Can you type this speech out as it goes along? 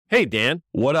Hey, Dan.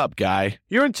 What up, guy?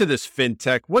 You're into this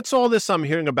fintech. What's all this I'm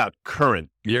hearing about Current?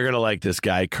 You're going to like this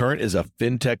guy. Current is a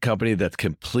fintech company that's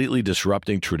completely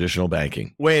disrupting traditional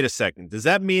banking. Wait a second. Does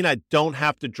that mean I don't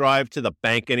have to drive to the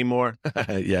bank anymore?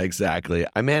 Yeah, exactly.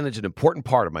 I manage an important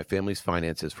part of my family's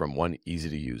finances from one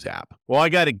easy-to-use app. Well, I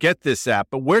got to get this app,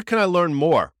 but where can I learn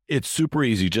more? It's super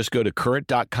easy. Just go to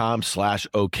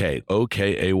current.com/OK,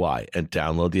 OKAY, and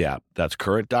download the app. That's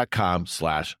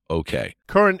current.com/OK.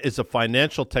 Current is a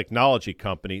financial technology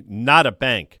company, not a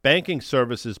bank. Banking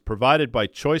services provided by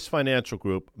Choice Financial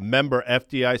Group, member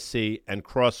FDIC, and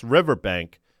Cross River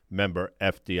Bank, member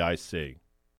FDIC.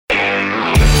 All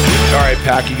right,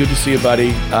 Packy, good to see you,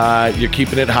 buddy. You're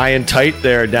keeping it high and tight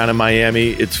there down in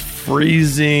Miami. It's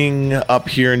freezing up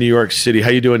here in New York City. How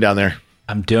you doing down there?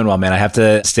 I'm doing well, man. I have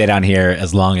to stay down here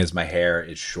as long as my hair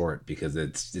is short because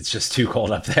it's just too cold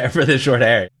up there for the short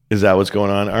hair. Is that what's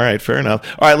going on? All right, fair enough.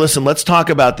 All right, listen, let's talk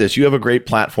about this. You have a great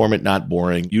platform at Not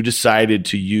Boring. You decided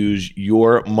to use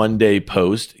your Monday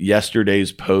post,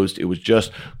 yesterday's post. It was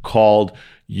just called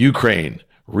Ukraine.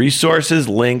 Resources,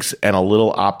 links, and a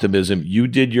little optimism. You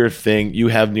did your thing. You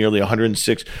have nearly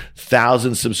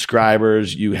 106,000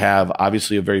 subscribers. You have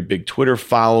obviously a very big Twitter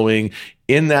following.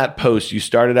 In that post, you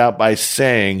started out by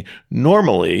saying,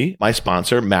 normally, my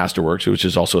sponsor, Masterworks, which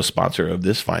is also a sponsor of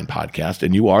this fine podcast,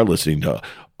 and you are listening to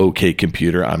OK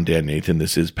Computer. I'm Dan Nathan.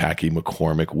 This is Packy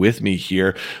McCormick with me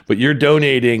here. But you're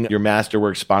donating your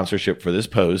Masterworks sponsorship for this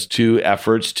post to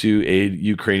efforts to aid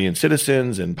Ukrainian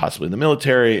citizens and possibly the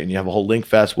military. And you have a whole link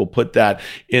fest. We'll put that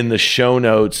in the show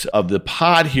notes of the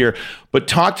pod here. But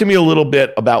talk to me a little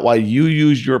bit about why you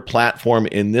use your platform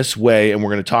in this way. And we're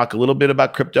going to talk a little bit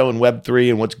about crypto and Web3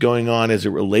 and what's going on as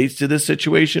it relates to this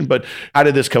situation. But how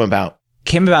did this come about?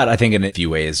 Came about, I think, in a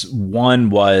few ways. One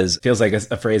was, feels like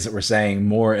a phrase that we're saying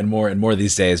more and more and more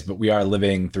these days, but we are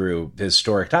living through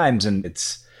historic times, and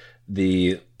it's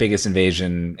the biggest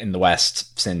invasion in the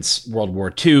West since World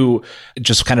War II.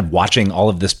 Just kind of watching all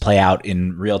of this play out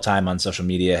in real time on social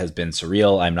media has been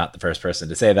surreal. I'm not the first person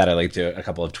to say that. I linked to a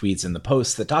couple of tweets in the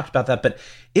post that talked about that, but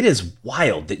it is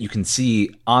wild that you can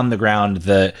see on the ground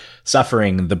the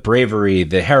suffering, the bravery,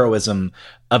 the heroism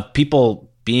of people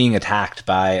being attacked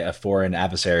by a foreign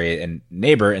adversary and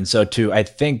neighbor. And so to, I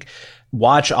think,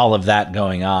 watch all of that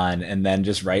going on and then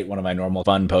just write one of my normal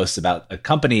fun posts about a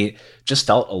company just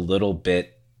felt a little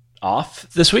bit off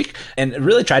this week. And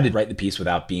really tried to write the piece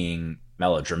without being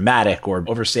melodramatic or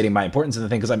overstating my importance in the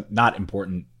thing, because I'm not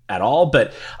important at all.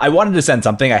 But I wanted to send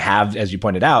something. I have, as you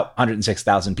pointed out,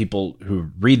 106,000 people who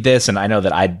read this. And I know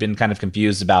that I'd been kind of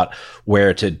confused about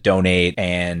where to donate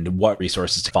and what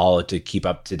resources to follow to keep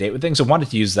up to date with things. So I wanted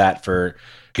to use that for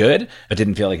good, but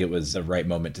didn't feel like it was the right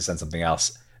moment to send something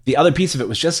else. The other piece of it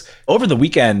was just over the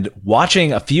weekend,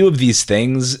 watching a few of these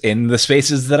things in the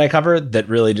spaces that I cover that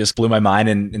really just blew my mind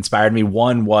and inspired me.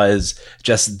 One was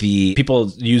just the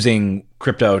people using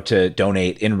crypto to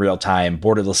donate in real time,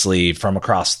 borderlessly from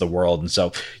across the world. And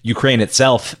so Ukraine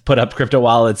itself put up crypto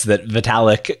wallets that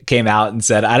Vitalik came out and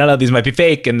said, I don't know, these might be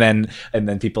fake. And then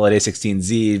people at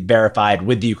A16Z verified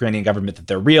with the Ukrainian government that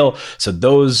they're real. So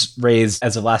those raised,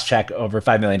 as of last check, over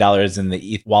 $5 million in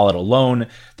the ETH wallet alone.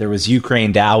 There was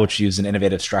Ukraine DAO, which used an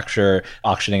innovative structure,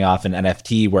 auctioning off an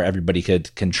NFT where everybody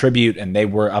could contribute. And they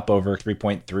were up over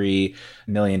 $3.3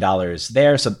 million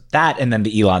there. So that, and then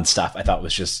the Elon stuff, I thought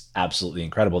was just absolutely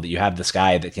incredible that you have this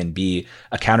guy that can be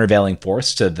a countervailing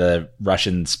force to the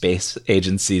Russian space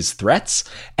agency's threats,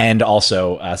 and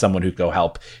also someone who could go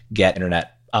help get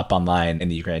internet up online in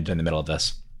the Ukraine during the middle of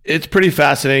this. It's pretty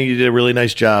fascinating. You did a really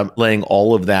nice job laying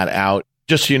all of that out.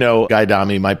 Just so you know, Guy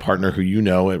Dami, my partner who you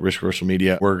know at Risk Social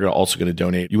Media, we're also going to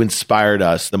donate. You inspired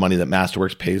us, the money that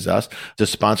Masterworks pays us, to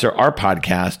sponsor our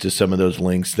podcast to some of those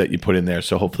links that you put in there.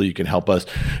 So hopefully you can help us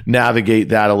navigate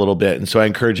that a little bit. And so I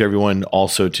encourage everyone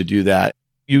also to do that.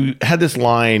 You had this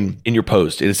line in your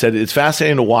post. It said, it's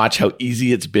fascinating to watch how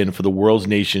easy it's been for the world's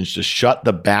nations to shut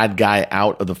the bad guy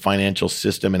out of the financial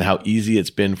system, and how easy it's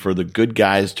been for the good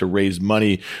guys to raise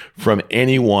money from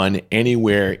anyone,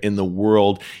 anywhere in the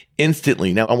world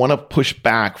instantly. Now, I want to push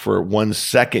back for 1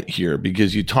 second here,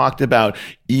 because you talked about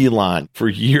Elon. For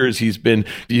years, he's been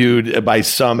viewed by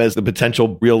some as the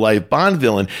potential real-life Bond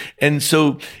villain. And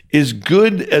so as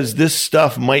good as this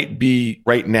stuff might be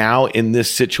right now in this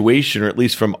situation, or at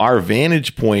least from our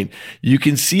vantage point, you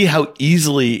can see how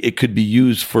easily it could be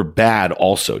used for bad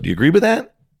also. Do you agree with that?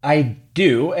 I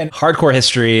do. And hardcore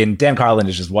history, and Dan Carlin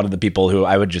is just one of the people who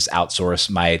I would just outsource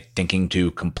my thinking to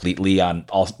completely on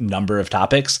all number of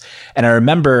topics. And I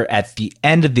remember at the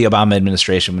end of the Obama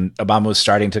administration, when Obama was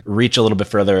starting to reach a little bit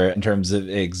further in terms of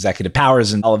executive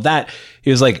powers and all of that, he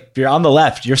was like, if you're on the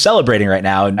left, you're celebrating right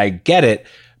now. And I get it.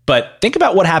 But think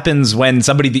about what happens when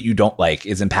somebody that you don't like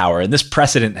is in power, and this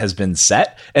precedent has been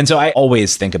set. And so I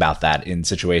always think about that in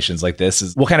situations like this,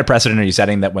 is what kind of precedent are you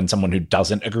setting that when someone who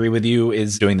doesn't agree with you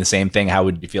is doing the same thing, how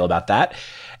would you feel about that?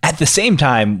 At the same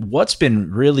time, what's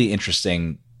been really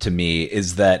interesting to me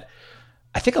is that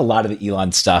I think a lot of the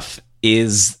Elon stuff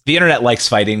is the internet likes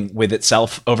fighting with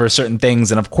itself over certain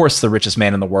things. And of course, the richest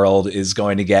man in the world is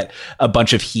going to get a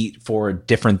bunch of heat for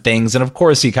different things. And of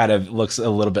course, he kind of looks a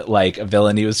little bit like a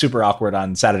villain. He was super awkward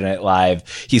on Saturday Night Live.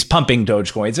 He's pumping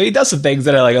Dogecoin. So he does some things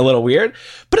that are like a little weird.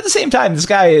 But at the same time, this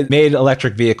guy made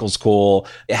electric vehicles cool.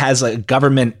 It has a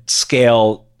government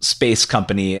scale space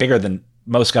company bigger than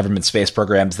most government space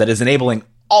programs that is enabling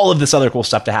all of this other cool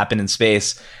stuff to happen in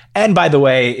space. And by the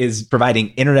way, is providing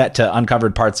internet to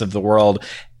uncovered parts of the world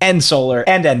and solar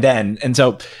and. And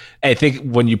so I think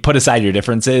when you put aside your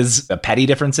differences, the petty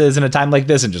differences in a time like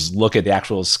this, and just look at the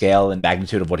actual scale and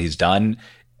magnitude of what he's done,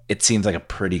 it seems like a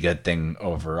pretty good thing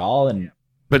overall.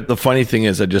 But the funny thing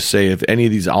is, I just say, if any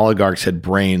of these oligarchs had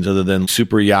brains other than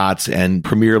super yachts and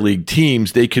Premier League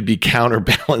teams, they could be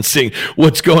counterbalancing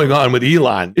what's going on with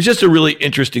Elon. It's just a really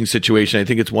interesting situation. I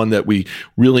think it's one that we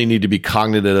really need to be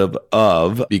cognitive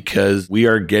of, because we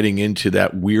are getting into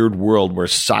that weird world where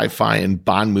sci-fi and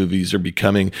Bond movies are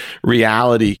becoming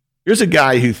reality. Here's a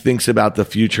guy who thinks about the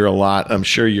future a lot. I'm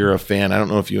sure you're a fan. I don't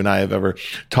know if you and I have ever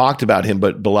talked about him,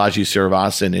 but Balaji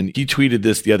Srinivasan, and he tweeted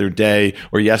this the other day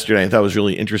or yesterday. I thought it was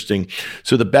really interesting.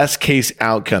 So the best case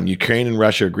outcome, Ukraine and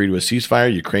Russia agree to a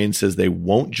ceasefire. Ukraine says they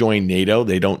won't join NATO.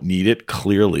 They don't need it,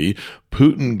 clearly.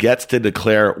 Putin gets to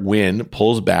declare win,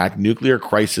 pulls back, nuclear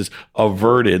crisis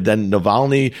averted. Then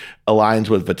Navalny aligns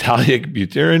with Vitaly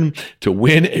Buterin to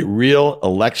win a real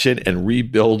election and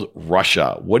rebuild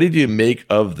Russia. What did you make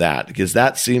of that? Because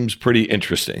that seems pretty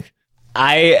interesting.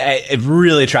 I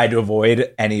really tried to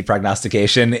avoid any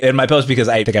prognostication in my post, because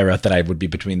I think I wrote that I would be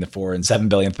between the 4 and 7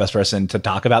 billionth best person to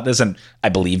talk about this. And I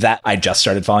believe that. I just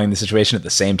started following the situation at the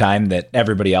same time that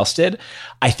everybody else did.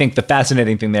 I think the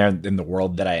fascinating thing there in the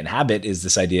world that I inhabit is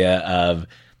this idea of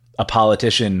a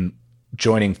politician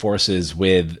joining forces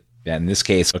with, in this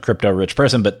case, a crypto rich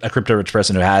person, but a crypto rich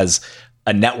person who has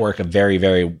a network of very,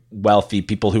 very wealthy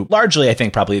people who largely, I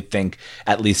think, probably think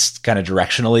at least kind of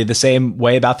directionally the same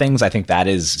way about things. I think that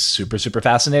is super, super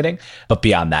fascinating. But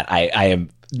beyond that, I am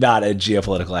not a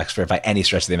geopolitical expert by any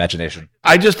stretch of the imagination.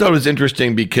 I just thought it was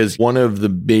interesting because one of the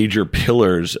major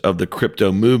pillars of the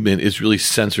crypto movement is really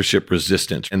censorship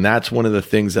resistance. And that's one of the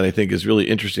things that I think is really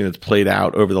interesting that's played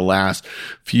out over the last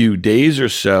few days or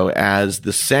so, as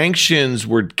the sanctions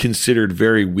were considered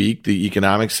very weak, the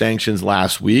economic sanctions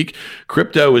last week.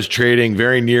 Crypto was trading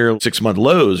very near 6-month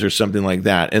lows or something like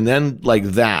that. And then like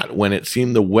that, when it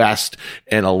seemed the West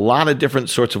and a lot of different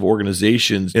sorts of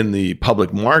organizations in the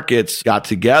public markets got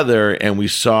together, and we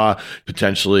saw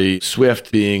potentially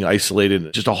Swift being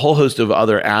isolated, just a whole host of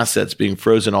other assets being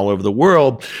frozen all over the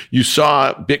world, you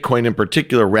saw Bitcoin in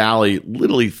particular rally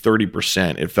literally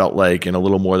 30%, it felt like, in a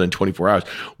little more than 24 hours.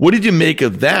 What did you make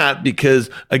of that? Because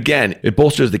again, it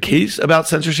bolsters the case about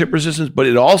censorship resistance, but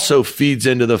it also feeds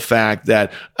into the fact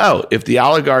that, oh, if the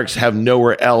oligarchs have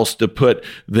nowhere else to put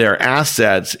their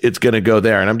assets, it's going to go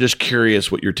there. And I'm just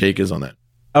curious what your take is on that.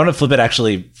 I want to flip it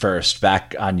actually first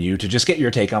back on you to just get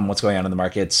your take on what's going on in the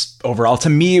markets overall. To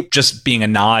me, just being a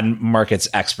non-markets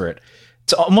expert,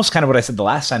 it's almost kind of what I said the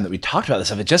last time that we talked about this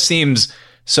stuff. It just seems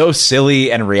so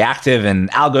silly and reactive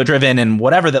and algo driven and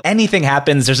whatever, that anything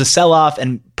happens, there's a sell-off,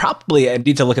 and probably I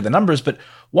need to look at the numbers, but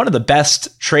one of the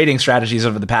best trading strategies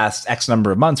over the past X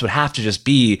number of months would have to just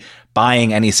be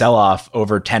buying any sell-off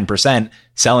over 10%,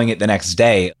 selling it the next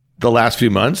day. The last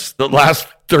few months, the last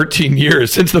 13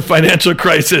 years since the financial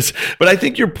crisis. But I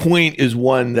think your point is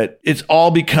one that it's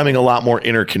all becoming a lot more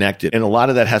interconnected. And a lot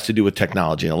of that has to do with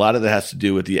technology. And a lot of that has to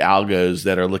do with the algos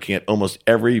that are looking at almost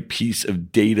every piece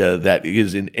of data that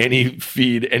is in any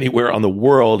feed anywhere on the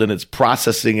world, and it's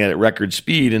processing it at record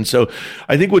speed. And so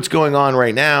I think what's going on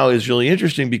right now is really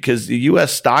interesting, because the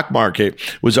US stock market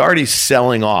was already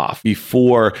selling off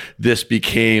before this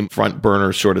became front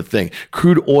burner sort of thing.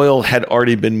 Crude oil had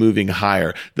already been moving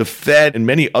higher. The Fed and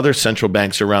many other central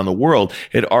banks around the world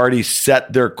had already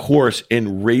set their course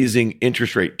in raising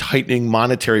interest rate, tightening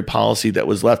monetary policy that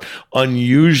was left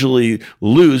unusually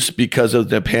loose because of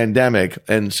the pandemic.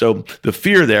 And so the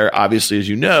fear there, obviously, as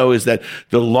you know, is that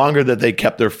the longer that they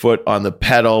kept their foot on the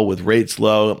pedal with rates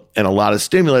low and a lot of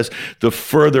stimulus, the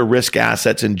further risk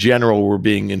assets in general were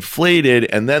being inflated.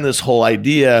 And then this whole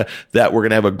idea that we're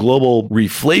going to have a global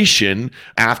reflation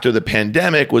after the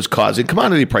pandemic was causing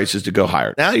commodity prices to go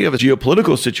higher. Now you have a geopolitical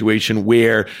political situation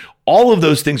where all of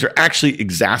those things are actually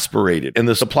exacerbated and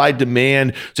the supply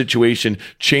demand situation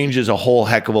changes a whole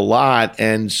heck of a lot.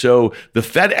 And so the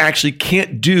Fed actually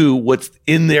can't do what's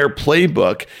in their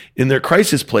playbook, in their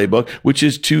crisis playbook, which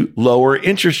is to lower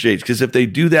interest rates. Because if they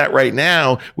do that right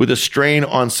now with a strain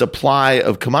on supply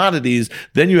of commodities,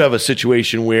 then you have a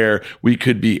situation where we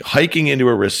could be hiking into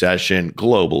a recession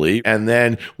globally. And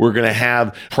then we're going to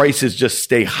have prices just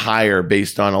stay higher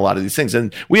based on a lot of these things.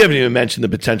 And we haven't even mentioned the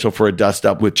potential for a dust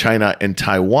up with China and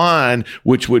Taiwan,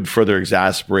 which would further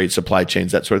exacerbate supply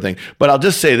chains, that sort of thing. But I'll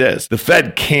just say this, the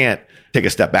Fed can't take a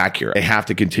step back here. They have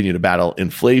to continue to battle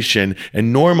inflation.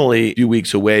 And normally a few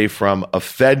weeks away from a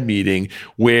Fed meeting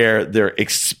where they're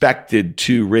expected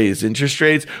to raise interest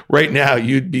rates, right now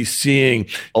you'd be seeing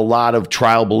a lot of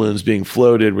trial balloons being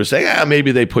floated. We're saying,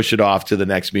 maybe they push it off to the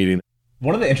next meeting.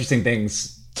 One of the interesting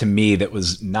things to me that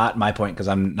was not my point, because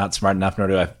I'm not smart enough, nor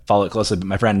do I follow it closely, but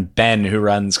my friend Ben, who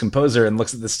runs Composer and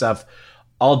looks at this stuff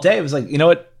all day, was like, you know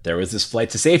what? There was this flight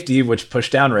to safety, which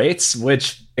pushed down rates,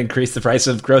 which increased the price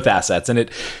of growth assets.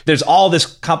 And there's all this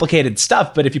complicated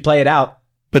stuff, but if you play it out,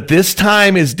 but this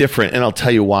time is different, and I'll tell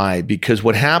you why. Because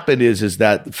what happened is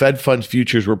that Fed funds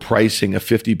futures were pricing a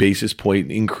 50 basis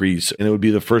point increase, and it would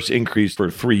be the first increase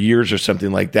for 3 years or something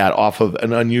like that off of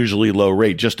an unusually low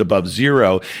rate, just above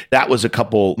zero. That was a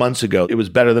couple months ago. It was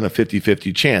better than a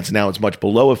 50-50 chance. Now it's much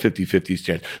below a 50-50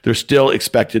 chance. They're still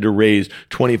expected to raise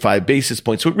 25 basis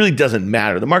points, so it really doesn't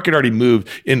matter. The market already moved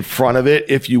in front of it,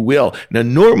 if you will. Now,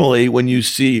 normally when you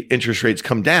see interest rates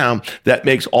come down, that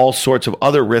makes all sorts of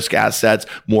other risk assets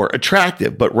more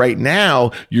attractive. But right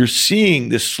now, you're seeing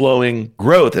this slowing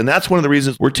growth. And that's one of the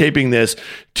reasons we're taping this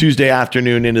Tuesday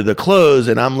afternoon into the close.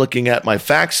 And I'm looking at my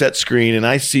FactSet screen and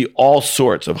I see all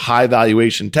sorts of high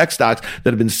valuation tech stocks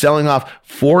that have been selling off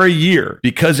for a year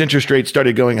because interest rates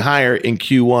started going higher in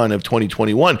Q1 of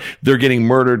 2021. They're getting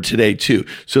murdered today too.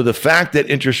 So the fact that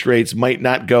interest rates might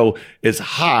not go as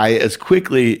high as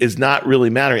quickly is not really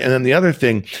mattering. And then the other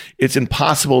thing, it's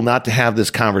impossible not to have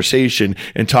this conversation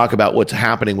and talk about what's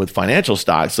happening with financial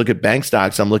stocks. Look at bank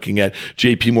stocks. I'm looking at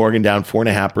JP Morgan down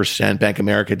 4.5%, Bank of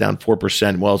America down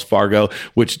 4%, Wells Fargo,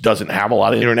 which doesn't have a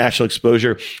lot of international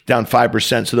exposure, down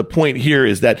 5%. So the point here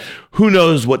is that who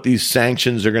knows what these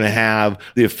sanctions are going to have,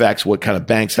 the effects, what kind of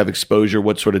banks have exposure,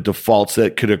 what sort of defaults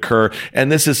that could occur.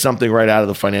 And this is something right out of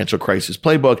the financial crisis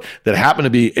playbook that happened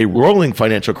to be a rolling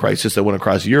financial crisis that went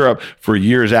across Europe for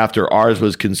years after ours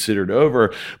was considered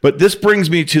over. But this brings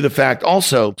me to the fact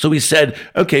also, so we said,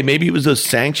 okay, maybe it was those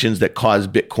sanctions that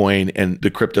caused Bitcoin and the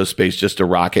crypto space just to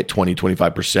rocket 20,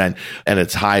 25% and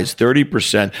its high as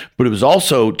 30%. But it was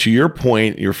also, to your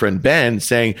point, your friend Ben,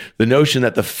 saying the notion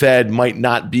that the Fed might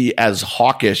not be as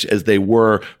hawkish as they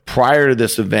were prior to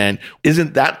this event.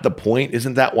 Isn't that the point?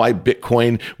 Isn't that why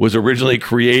Bitcoin was originally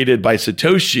created by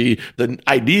Satoshi? The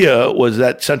idea was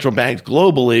that central banks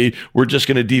globally were just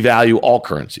going to devalue all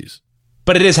currencies.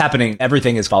 But it is happening.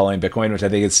 Everything is following Bitcoin, which I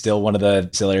think is still one of the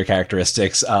sillier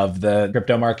characteristics of the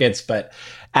crypto markets. But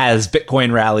as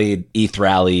Bitcoin rallied, ETH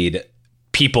rallied,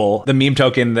 people, the meme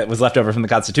token that was left over from the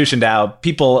Constitution DAO,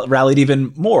 people rallied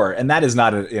even more. And that is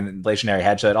not an inflationary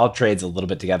hedge. So it all trades a little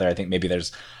bit together. I think maybe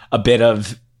there's a bit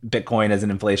of Bitcoin as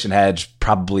an inflation hedge,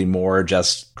 probably more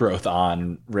just growth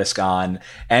on, risk on,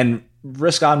 and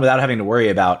risk on without having to worry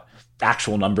about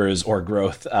actual numbers or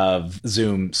growth of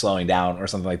Zoom slowing down or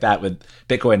something like that. With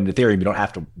Bitcoin and Ethereum, you don't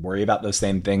have to worry about those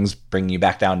same things bringing you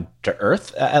back down to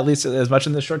earth, at least as much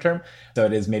in the short term. So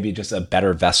it is maybe just a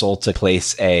better vessel to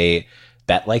place a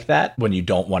bet like that when you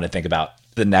don't want to think about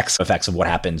the next effects of what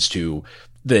happens to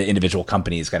the individual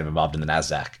companies kind of involved in the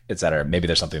NASDAQ, et cetera. Maybe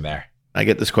there's something there. I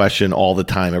get this question all the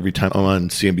time. Every time I'm on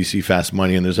CNBC Fast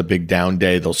Money and there's a big down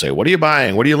day, they'll say, what are you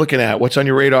buying? What are you looking at? What's on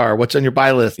your radar? What's on your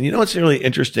buy list? And you know what's really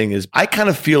interesting is I kind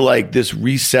of feel like this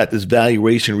reset, this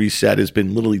valuation reset has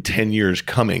been literally 10 years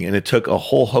coming. And it took a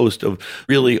whole host of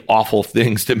really awful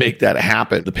things to make that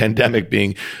happen. The pandemic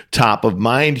being top of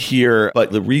mind here,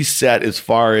 but the reset as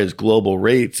far as global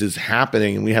rates is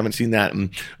happening. And we haven't seen that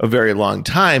in a very long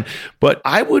time. But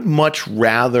I would much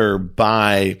rather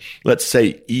buy, let's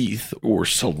say, ETH or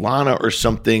Solana or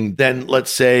something, then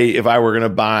let's say if I were going to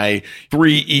buy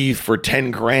 3 ETH for 10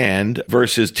 grand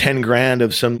versus 10 grand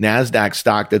of some NASDAQ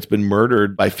stock that's been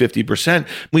murdered by 50%.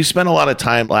 We spent a lot of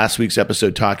time last week's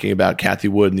episode talking about Cathie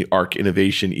Wood and the ARK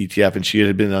Innovation ETF, and she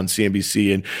had been on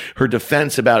CNBC, and her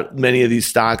defense about many of these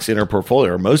stocks in her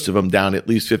portfolio, or most of them down at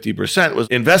least 50%, was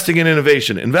investing in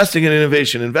innovation, investing in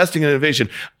innovation, investing in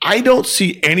innovation. I don't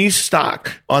see any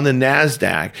stock on the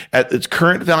NASDAQ at its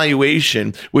current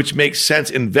valuation, which makes makes sense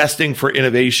investing for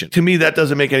innovation. To me, that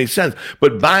doesn't make any sense.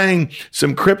 But buying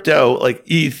some crypto like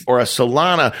ETH or a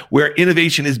Solana where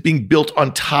innovation is being built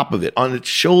on top of it, on its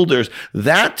shoulders,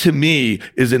 that to me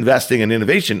is investing in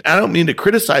innovation. I don't mean to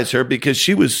criticize her because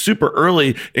she was super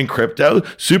early in crypto,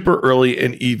 super early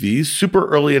in EVs, super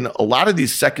early in a lot of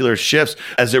these secular shifts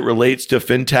as it relates to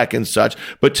fintech and such.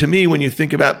 But to me, when you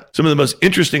think about some of the most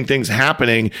interesting things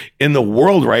happening in the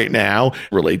world right now,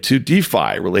 relate to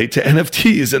DeFi, relate to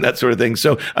NFTs and that sort of thing.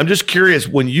 So I'm just curious,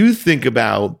 when you think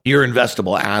about your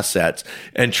investable assets,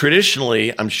 and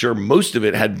traditionally, I'm sure most of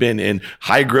it had been in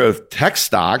high growth tech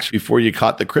stocks before you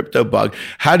caught the crypto bug,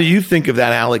 how do you think of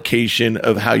that allocation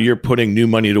of how you're putting new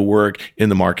money to work in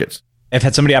the markets? I've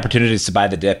had so many opportunities to buy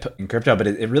the dip in crypto, but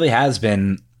it really has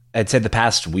been, I'd say the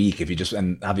past week, if you just,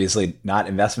 and obviously not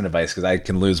investment advice because I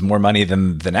can lose more money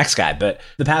than the next guy, but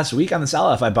the past week on the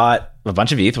sell-off, I bought a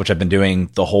bunch of ETH, which I've been doing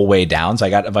the whole way down. So I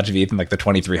got a bunch of ETH in like the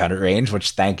 2,300 range,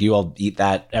 which thank you. I'll eat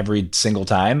that every single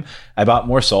time. I bought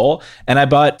more Sol, and I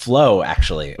bought Flow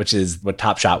actually, which is what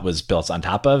Top Shot was built on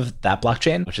top of, that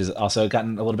blockchain, which has also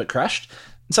gotten a little bit crushed.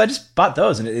 And so I just bought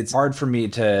those, and it's hard for me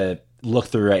to look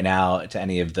through right now to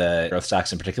any of the growth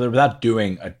stocks in particular without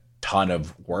doing a ton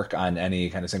of work on any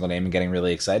kind of single name and getting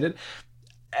really excited.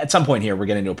 At some point here, we're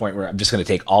getting to a point where I'm just going to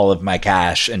take all of my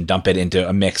cash and dump it into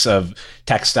a mix of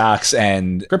tech stocks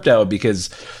and crypto,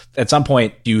 because at some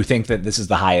point, do you think that this is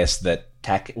the highest that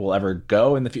tech will ever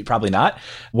go in the future? Probably not.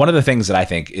 One of the things that I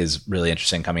think is really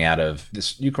interesting coming out of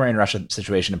this Ukraine-Russia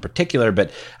situation in particular,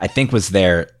 but I think was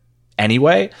there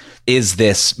anyway, is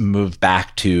this move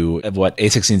back to what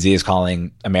A16Z is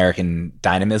calling American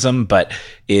dynamism, but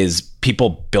is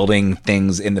people building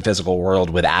things in the physical world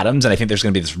with atoms. And I think there's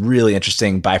going to be this really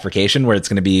interesting bifurcation where it's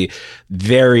going to be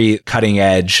very cutting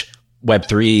edge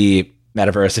Web3,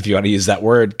 metaverse, if you want to use that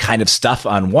word, kind of stuff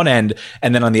on one end.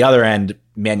 And then on the other end,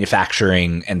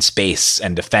 manufacturing and space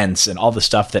and defense and all the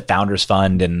stuff that Founders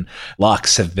Fund and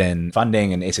Lux have been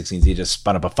funding and A16Z just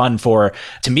spun up a fund for.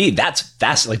 To me, that's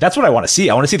like, that's what I want to see.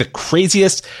 I want to see the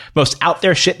craziest, most out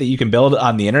there shit that you can build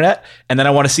on the internet. And then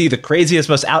I want to see the craziest,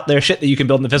 most out there shit that you can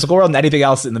build in the physical world. And anything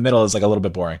else in the middle is like a little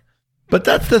bit boring. But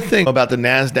that's the thing about the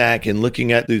NASDAQ and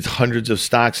looking at these hundreds of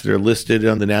stocks that are listed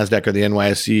on the NASDAQ or the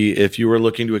NYSE. If you were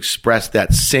looking to express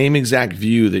that same exact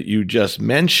view that you just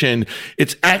mentioned,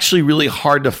 it's actually really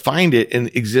hard to find it in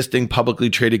existing publicly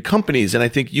traded companies. And I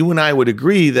think you and I would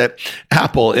agree that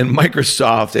Apple and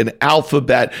Microsoft and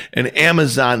Alphabet and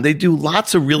Amazon, they do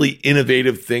lots of really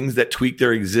innovative things that tweak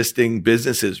their existing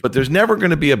businesses. But there's never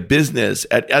going to be a business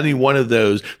at any one of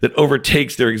those that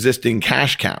overtakes their existing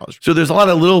cash cows. So there's a lot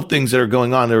of little things that are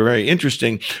going on that are very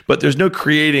interesting, but there's no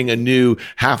creating a new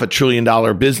 $500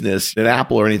 billion business at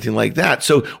Apple or anything like that.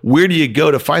 So where do you go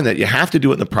to find that? You have to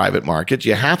do it in the private markets.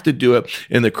 You have to do it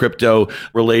in the crypto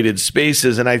related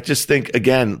spaces. And I just think,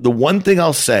 again, the one thing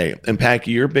I'll say, and Packy,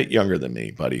 you're a bit younger than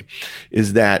me, buddy,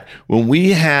 is that when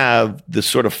we have the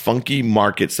sort of funky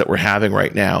markets that we're having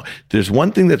right now, there's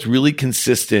one thing that's really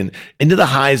consistent. Into the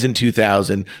highs in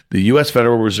 2000, the U.S.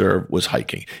 Federal Reserve was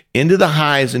hiking. Into the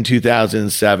highs in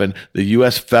 2007, the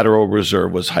U.S. Federal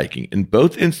Reserve was hiking. In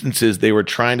both instances, they were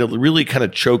trying to really kind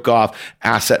of choke off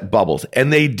asset bubbles,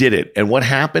 and they did it. And what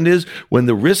happened is when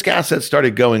the risk assets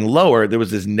started going lower, there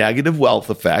was this negative wealth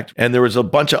effect, and there was a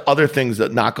bunch of other things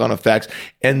that knock-on effects,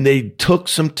 and they took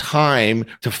some time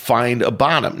to find a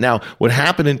bottom. Now, what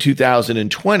happened in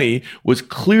 2020 was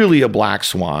clearly a black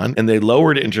swan, and they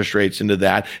lowered interest rates into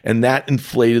that, and that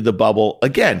inflated the bubble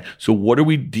again. So what are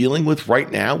we dealing with right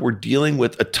now? We're dealing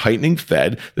with a tightening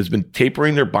Fed that's been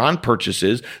tapering their bond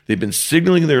purchases. They've been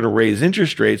signaling they're going to raise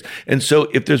interest rates. And so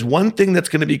if there's one thing that's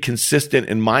going to be consistent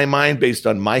in my mind, based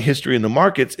on my history in the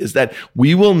markets, is that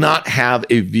we will not have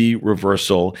a V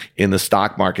reversal in the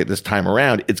stock market this time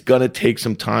around. It's going to take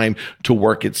some time to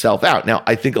work itself out. Now,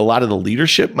 I think a lot of the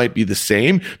leadership might be the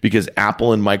same because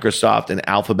Apple and Microsoft and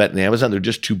Alphabet and Amazon, they're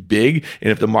just too big. And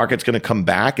if the market's going to come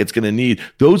back, it's going to need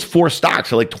those four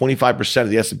stocks are like 25% of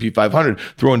the S&P 500.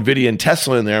 Throw NVIDIA and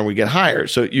Tesla in there and we get higher.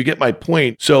 So you get my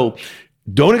point. So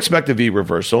don't expect a V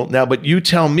reversal. Now, but you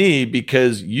tell me,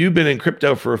 because you've been in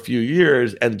crypto for a few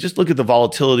years, and just look at the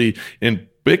volatility in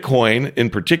Bitcoin in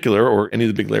particular, or any of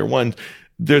the big layer ones.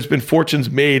 There's been fortunes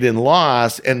made and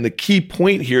lost. And the key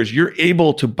point here is you're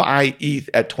able to buy ETH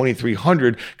at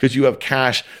 2,300 because you have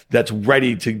cash that's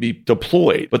ready to be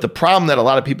deployed. But the problem that a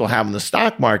lot of people have in the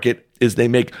stock market is they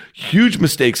make huge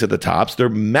mistakes at the tops. They're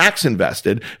max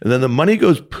invested, and then the money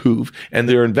goes poof, and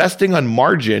they're investing on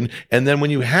margin. And then when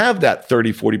you have that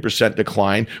 30, 40%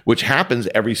 decline, which happens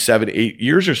every 7, 8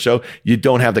 years or so, you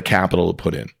don't have the capital to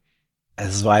put in.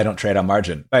 This is why I don't trade on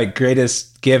margin. My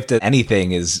greatest gift at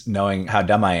anything is knowing how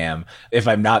dumb I am. If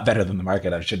I'm not better than the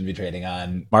market, I shouldn't be trading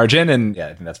on margin. And yeah,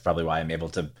 I think that's probably why I'm able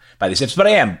to buy these dips. But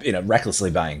I am,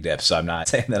 recklessly buying dips. So I'm not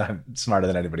saying that I'm smarter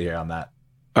than anybody here on that.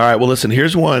 All right. Well, listen,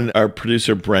 here's one. Our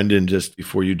producer, Brendan, just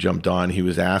before you jumped on, he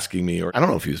was asking me, or I don't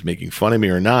know if he was making fun of me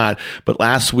or not, but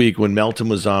last week when Melton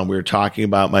was on, we were talking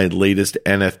about my latest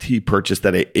NFT purchase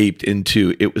that I aped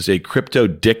into. It was a crypto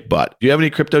dick butt. Do you have any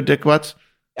crypto dick butts?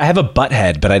 I have a butt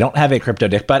head, but I don't have a crypto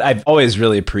dick butt. I've always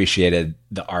really appreciated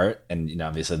the art and,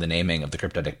 obviously the naming of the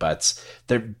crypto dick butts.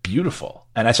 They're beautiful.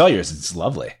 And I saw yours. It's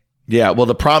lovely. Yeah, well,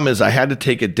 the problem is I had to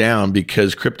take it down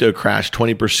because crypto crashed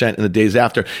 20% in the days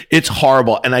after. It's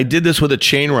horrible. And I did this with a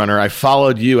chain runner. I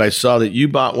followed you. I saw that you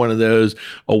bought one of those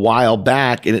a while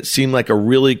back, and it seemed like a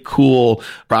really cool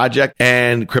project.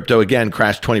 And crypto, again,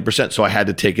 crashed 20%. So I had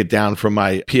to take it down from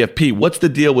my PFP. What's the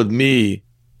deal with me?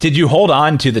 Did you hold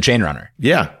on to the chain runner?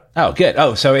 Yeah. Oh, good.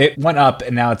 Oh, so it went up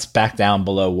and now it's back down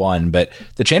below 1. But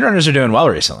the chain runners are doing well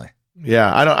recently.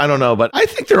 Yeah, I don't know, but I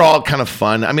think they're all kind of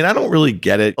fun. I mean, I don't really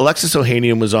get it. Alexis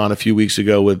Ohanian was on a few weeks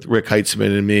ago with Rick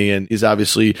Heitzman and me, and he's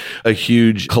obviously a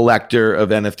huge collector of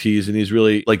NFTs, and he's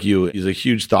really, like you, he's a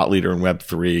huge thought leader in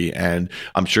Web3, and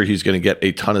I'm sure he's going to get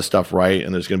a ton of stuff right,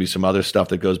 and there's going to be some other stuff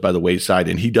that goes by the wayside,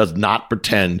 and he does not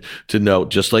pretend to know,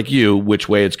 just like you, which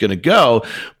way it's going to go.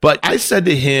 But I said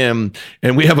to him,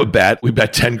 and we have a bet, we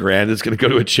bet 10 grand, it's going to go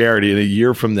to a charity in a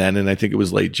year from then, and I think it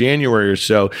was late January or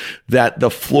so, that the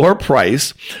floor price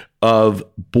of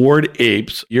Bored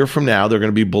Apes, a year from now, they're going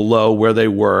to be below where they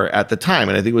were at the time.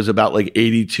 And I think it was about like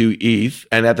 82 ETH.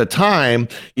 And at the time,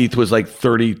 ETH was like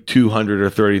 3,200 or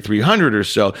 3,300 or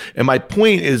so. And my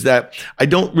point is that I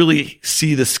don't really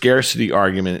see the scarcity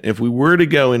argument. If we were to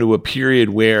go into a period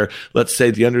where, let's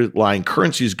say, the underlying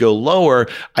currencies go lower,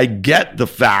 I get the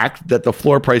fact that the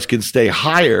floor price can stay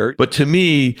higher. But to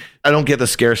me, I don't get the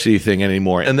scarcity thing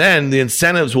anymore. And then the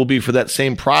incentives will be for that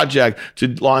same project to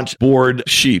launch Bored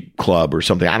Sheep Club or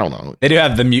something. I don't know. They do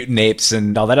have the mutant apes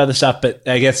and all that other stuff, but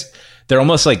I guess they're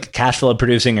almost like cash flow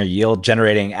producing or yield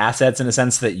generating assets in a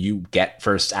sense that you get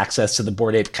first access to the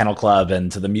Bored Ape Kennel Club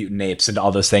and to the mutant apes and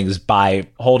all those things by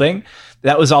holding.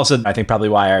 That was also, I think, probably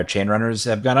why our chain runners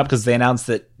have gone up, because they announced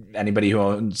that anybody who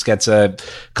owns gets a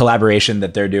collaboration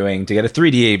that they're doing to get a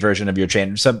 3D version of your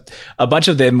chain. So a bunch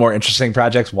of the more interesting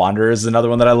projects, Wanderer is another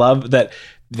one that I love, that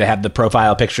they have the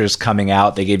profile pictures coming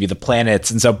out. They gave you the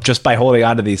planets. And so just by holding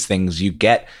on to these things, you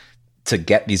get to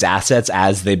get these assets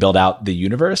as they build out the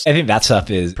universe. I think that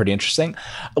stuff is pretty interesting.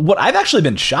 What I've actually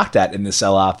been shocked at in this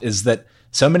sell-off is that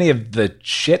so many of the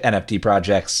shit NFT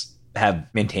projects have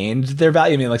maintained their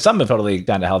value. I mean, like, some have totally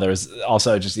gone to hell. There was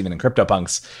also, just even in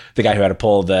CryptoPunks, the guy who had to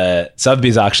pull the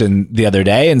Sotheby's auction the other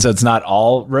day. And so it's not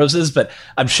all roses, but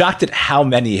I'm shocked at how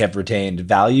many have retained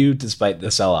value despite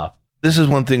the sell-off. This is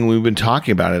one thing we've been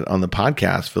talking about it on the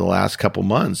podcast for the last couple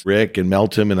months. Rick and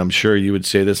Melton, and I'm sure you would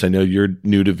say this, I know you're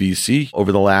new to VC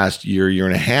over the last year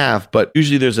and a half, but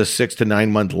usually there's a 6 to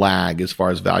 9 month lag as far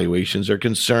as valuations are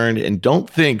concerned. And don't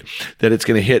think that it's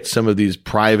going to hit some of these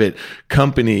private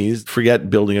companies, forget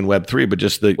building in Web3, but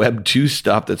just the Web2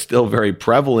 stuff that's still very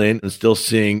prevalent and still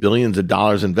seeing billions of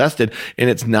dollars invested. And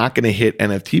it's not going to hit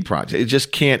NFT projects. It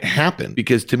just can't happen,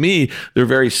 because to me, they're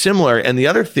very similar. And the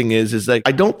other thing is like,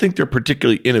 I don't think they're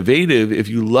particularly innovative. If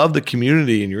you love the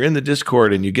community and you're in the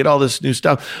Discord and you get all this new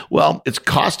stuff, well, it's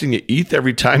costing you ETH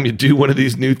every time you do one of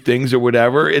these new things or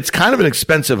whatever. It's kind of an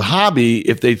expensive hobby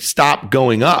if they stop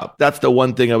going up. That's the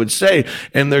one thing I would say.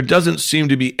 And there doesn't seem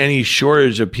to be any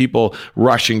shortage of people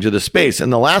rushing to the space.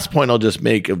 And the last point I'll just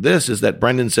make of this is that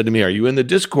Brendan said to me, are you in the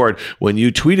Discord? When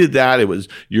you tweeted that, it was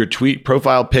your tweet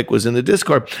profile pic was in the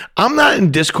Discord. I'm not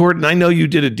in Discord, and I know you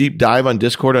did a deep dive on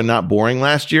Discord on Not Boring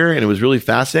last year, and it was really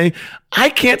fascinating. I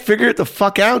can't figure it the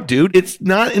fuck out, dude. It's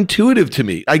not intuitive to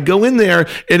me. I go in there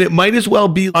and it might as well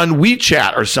be on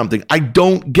WeChat or something. I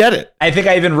don't get it. I think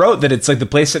I even wrote that it's like the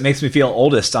place that makes me feel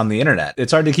oldest on the internet.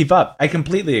 It's hard to keep up. I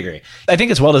completely agree. I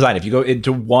think it's well designed. If you go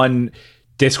into one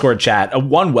Discord chat,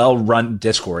 one well-run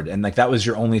Discord, and like that was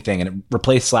your only thing, and it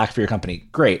replaced Slack for your company,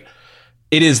 great.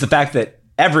 It is the fact that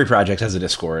every project has a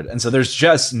Discord, and so there's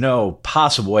just no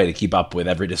possible way to keep up with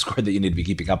every Discord that you need to be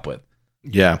keeping up with.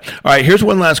 Yeah. All right. Here's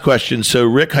one last question. So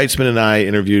Rick Heitzman and I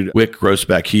interviewed Wyc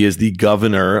Grousbeck. He is the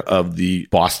governor of the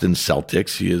Boston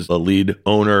Celtics. He is the lead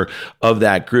owner of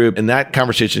that group. And that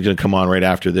conversation is going to come on right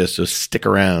after this. So stick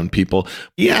around, people.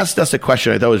 He asked us a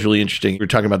question I thought was really interesting. We were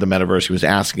talking about the metaverse. He was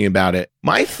asking about it.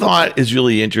 My thought is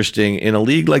really interesting. In a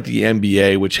league like the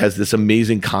NBA, which has this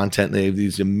amazing content, they have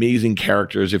these amazing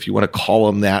characters, if you want to call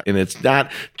them that. And it's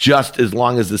not just as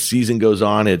long as the season goes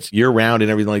on, it's year round and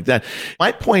everything like that.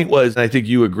 My point was, and I think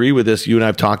you agree with this. You and I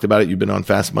have talked about it. You've been on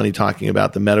Fast Money talking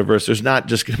about the metaverse. There's not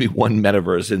just going to be one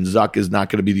metaverse, and Zuck is not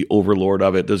going to be the overlord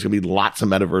of it. There's going to be lots of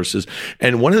metaverses.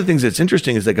 And one of the things that's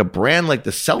interesting is like a brand like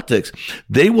the Celtics,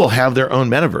 they will have their own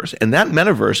metaverse. And that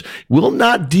metaverse will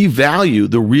not devalue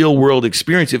the real world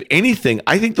experience. If anything,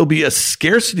 I think there'll be a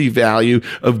scarcity value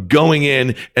of going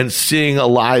in and seeing a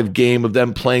live game of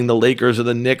them playing the Lakers or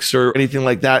the Knicks or anything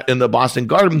like that in the Boston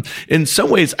Garden. In some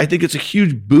ways, I think it's a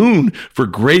huge boon for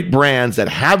great brands that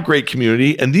have great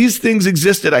community. And these things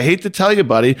existed. I hate to tell you,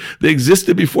 buddy, they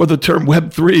existed before the term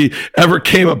Web3 ever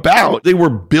came about. They were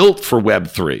built for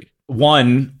Web3.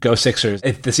 One, go Sixers.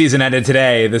 If the season ended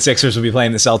today, the Sixers would be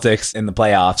playing the Celtics in the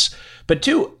playoffs. But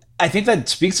two, I think that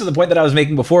speaks to the point that I was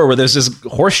making before, where there's this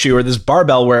horseshoe or this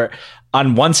barbell where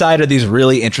on one side are these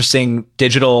really interesting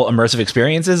digital immersive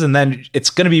experiences, and then it's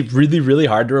going to be really, really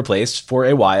hard to replace for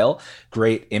a while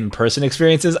great in-person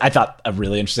experiences. I thought a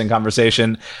really interesting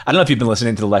conversation. I don't know if you've been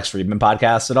listening to the Lex Friedman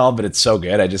podcast at all, but it's so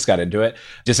good. I just got into it.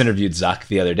 Just interviewed Zuck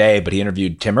the other day, but he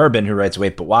interviewed Tim Urban, who writes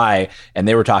Wait But Why, and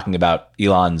they were talking about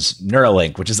Elon's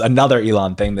Neuralink, which is another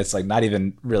Elon thing that's like not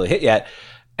even really hit yet,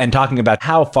 and talking about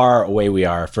how far away we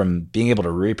are from being able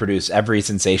to reproduce every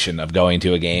sensation of going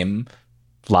to a game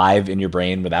live in your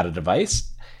brain without a device.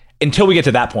 Until we get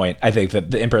to that point, I think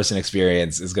that the in-person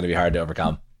experience is going to be hard to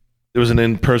overcome. There was an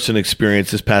in-person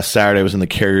experience this past Saturday. I was in the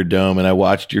Carrier Dome, and I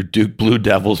watched your Duke Blue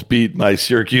Devils beat my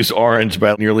Syracuse Orange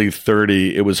by nearly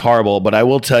 30. It was horrible, but I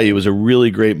will tell you, it was a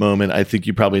really great moment. I think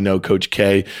you probably know Coach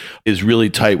K is really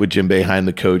tight with Jim Boeheim,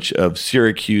 the coach of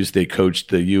Syracuse. They coached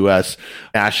the U.S.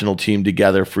 national team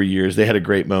together for years. They had a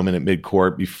great moment at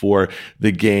midcourt before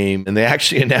the game, and they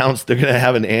actually announced they're going to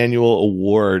have an annual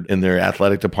award in their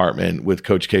athletic department with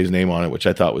Coach K's name on it, which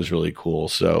I thought was really cool.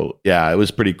 So, yeah, it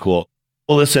was pretty cool.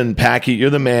 Well, listen, Packy,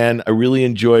 you're the man. I really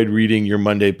enjoyed reading your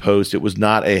Monday post. It was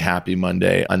not a happy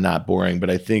Monday on Not Boring, but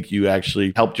I think you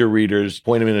actually helped your readers,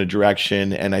 point them in a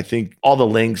direction. And I think all the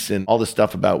links and all the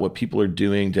stuff about what people are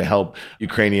doing to help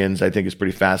Ukrainians, I think is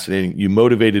pretty fascinating. You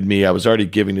motivated me. I was already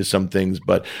giving to some things,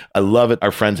 but I love it.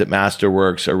 Our friends at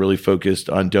Masterworks are really focused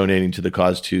on donating to the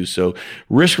cause too. So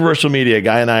Risk Reversal Media,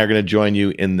 Guy and I are going to join you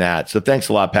in that. So thanks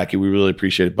a lot, Packy. We really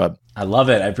appreciate it, bud. I love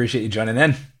it. I appreciate you joining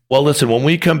in. Well, listen, when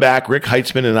we come back, Rick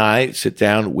Heitzman and I sit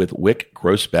down with Wyc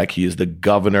Grousbeck. He is the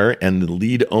governor and the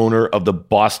lead owner of the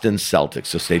Boston Celtics.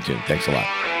 So stay tuned. Thanks a lot.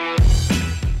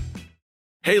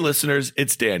 Hey, listeners,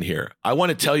 it's Dan here. I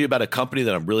want to tell you about a company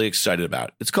that I'm really excited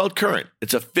about. It's called Current.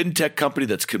 It's a fintech company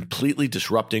that's completely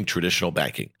disrupting traditional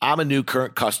banking. I'm a new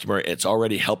Current customer, and it's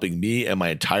already helping me and my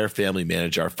entire family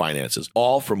manage our finances,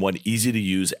 all from one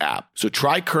easy-to-use app. So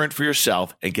try Current for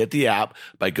yourself and get the app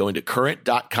by going to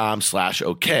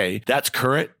current.com/OK. That's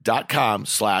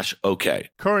current.com/OK.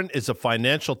 Current is a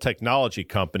financial technology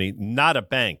company, not a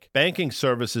bank. Banking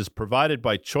services provided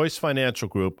by Choice Financial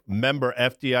Group, member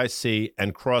FDIC,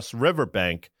 and Cross River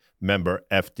Bank, member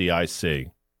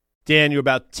FDIC. Dan, you're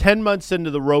about 10 months into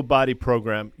the Row Body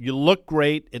program. You look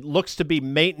great. It looks to be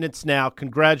maintenance now.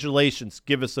 Congratulations.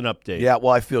 Give us an update. Yeah,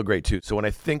 well, I feel great too. So when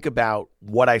I think about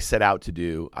what I set out to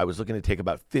do, I was looking to take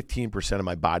about 15% of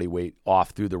my body weight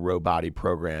off through the Row Body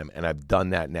program, and I've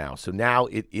done that now. So now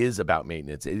it is about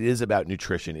maintenance. It is about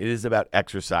nutrition. It is about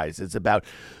exercise. It's about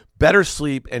better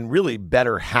sleep and really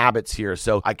better habits here.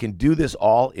 So I can do this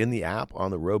all in the app on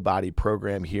the Row Body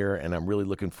program here, and I'm really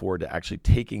looking forward to actually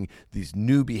taking these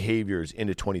new behaviors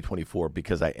into 2024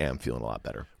 because I am feeling a lot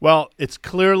better. Well, it's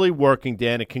clearly working,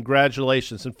 Dan, and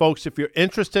congratulations. And folks, if you're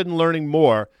interested in learning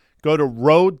more, go to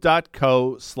row.co/OK.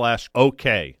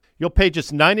 You'll pay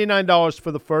just $99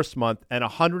 for the first month and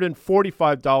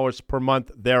 $145 per month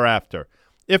thereafter.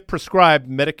 If prescribed,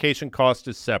 medication cost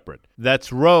is separate.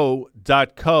 That's row.co/OKAY.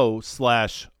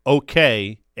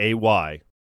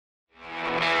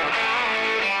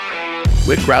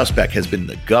 Wyc Grousbeck has been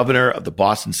the governor of the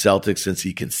Boston Celtics since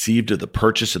he conceived of the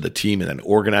purchase of the team and then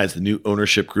organized the new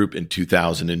ownership group in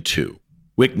 2002.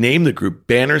 Wyc named the group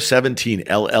Banner 17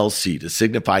 LLC to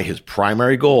signify his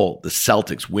primary goal, the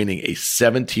Celtics winning a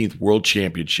 17th World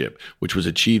Championship, which was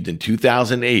achieved in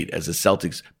 2008 as the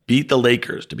Celtics beat the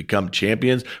Lakers to become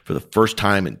champions for the first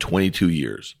time in 22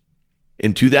 years.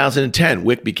 In 2010,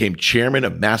 Wyc became chairman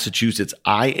of Massachusetts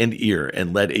Eye and Ear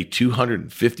and led a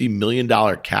 $250 million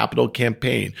capital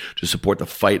campaign to support the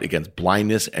fight against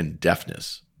blindness and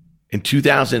deafness. In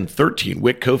 2013,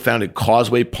 Wyc co-founded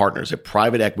Causeway Partners, a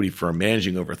private equity firm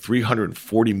managing over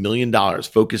 $340 million,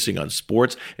 focusing on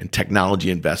sports and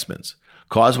technology investments.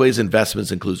 Causeway's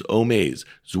investments include Omaze,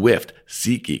 Zwift,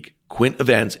 SeatGeek, Quint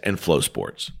Events, and Flow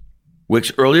Sports.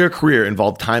 Wyc's earlier career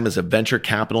involved time as a venture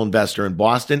capital investor in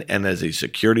Boston and as a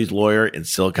securities lawyer in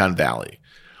Silicon Valley.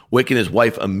 Wick and his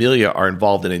wife, Amelia, are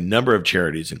involved in a number of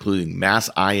charities, including Mass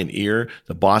Eye and Ear,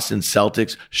 the Boston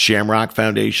Celtics, Shamrock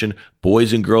Foundation,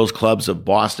 Boys and Girls Clubs of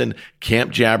Boston,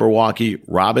 Camp Jabberwocky,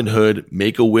 Robin Hood,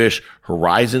 Make-A-Wish,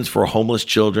 Horizons for Homeless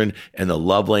Children, and the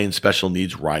Love Lane Special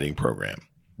Needs Riding Program.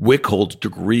 Wick holds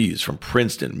degrees from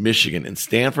Princeton, Michigan, and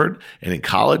Stanford, and in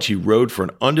college he rowed for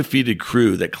an undefeated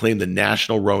crew that claimed the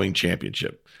National Rowing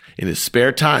Championship. In his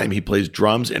spare time, he plays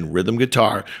drums and rhythm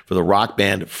guitar for the rock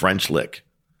band French Lick.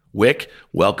 Wick,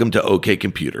 welcome to OK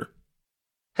Computer.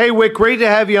 Hey, Wick, great to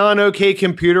have you on OK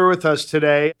Computer with us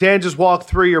today. Dan just walked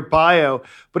through your bio,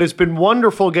 but it's been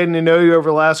wonderful getting to know you over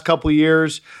the last couple of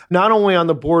years, not only on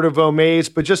the board of OMAs,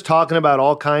 but just talking about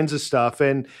all kinds of stuff.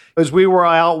 And as we were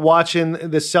out watching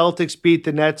the Celtics beat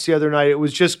the Nets the other night, it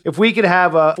was just, if we could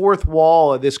have a fourth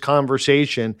wall of this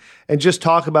conversation and just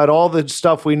talk about all the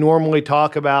stuff we normally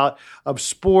talk about of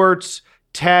sports,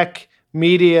 tech,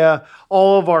 media,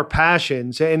 all of our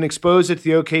passions, and expose it to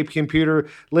the OK Computer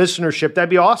listenership, that'd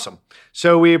be awesome.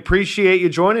 So we appreciate you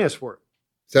joining us for it.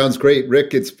 Sounds great,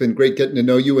 Rick. It's been great getting to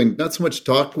know you, and not so much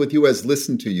talked with you as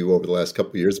listened to you over the last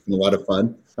couple of years. It's been a lot of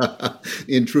fun.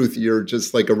 In truth, you're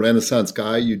just like a Renaissance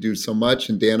guy. You do so much.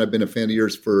 And Dan, I've been a fan of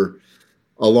yours for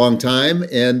a long time,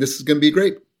 and this is going to be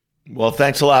great. Well,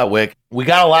 thanks a lot, Wick. We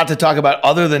got a lot to talk about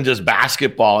other than just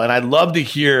basketball, and I'd love to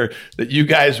hear that you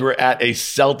guys were at a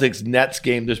Celtics-Nets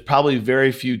game. There's probably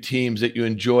very few teams that you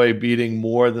enjoy beating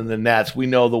more than the Nets. We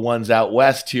know the ones out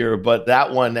west here, but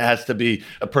that one has to be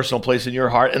a personal place in your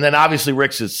heart. And then obviously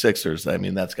Rick's is Sixers. I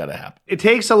mean, that's got to happen. It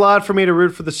takes a lot for me to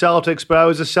root for the Celtics, but I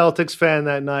was a Celtics fan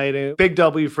that night. A big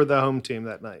W for the home team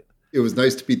that night. It was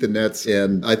nice to beat the Nets,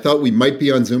 and I thought we might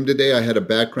be on Zoom today. I had a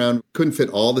background. Couldn't fit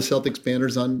all the Celtics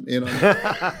banners on.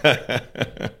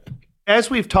 As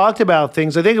we've talked about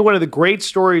things, I think one of the great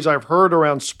stories I've heard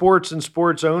around sports and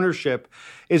sports ownership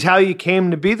is how you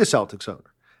came to be the Celtics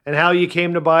owner and how you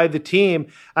came to buy the team.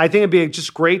 I think it'd be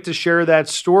just great to share that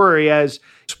story as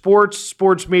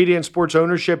sports media and sports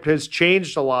ownership has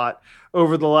changed a lot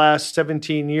over the last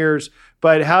 17 years.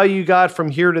 But how you got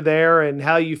from here to there and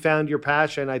how you found your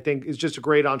passion, I think, is just a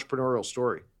great entrepreneurial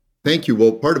story. Thank you.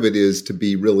 Well, part of it is to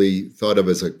be really thought of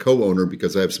as a co-owner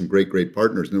because I have some great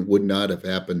partners, and it would not have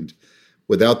happened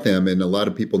without them. And a lot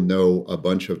of people know a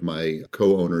bunch of my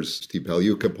co-owners, Steve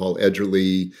Pagliuca, Paul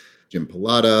Edgerly, Jim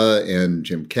Pilata, and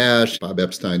Jim Cash, Bob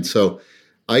Epstein. So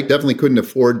I definitely couldn't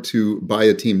afford to buy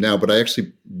a team now, but I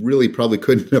actually really probably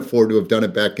couldn't afford to have done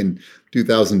it back in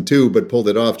 2002, but pulled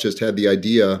it off, just had the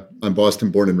idea. I'm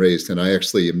Boston born and raised, and I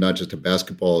actually am not just a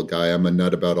basketball guy. I'm a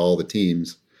nut about all the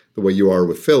teams, the way you are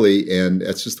with Philly, and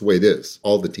that's just the way it is,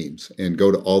 all the teams, and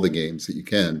go to all the games that you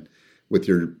can with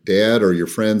your dad or your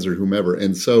friends or whomever.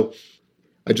 And so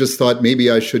I just thought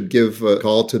maybe I should give a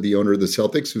call to the owner of the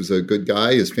Celtics, who's a good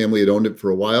guy. His family had owned it for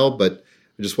a while, but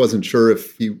I just wasn't sure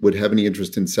if he would have any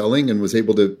interest in selling, and was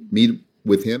able to meet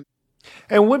with him.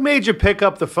 And what made you pick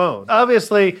up the phone?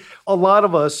 Obviously, a lot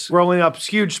of us growing up,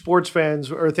 huge sports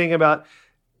fans, are thinking about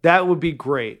that would be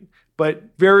great. But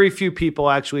very few people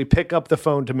actually pick up the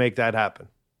phone to make that happen.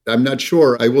 I'm not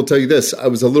sure. I will tell you this. I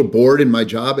was a little bored in my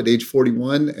job at age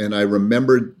 41, and I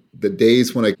remembered the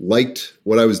days when I liked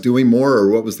what I was doing more, or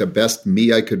what was the best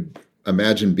me I could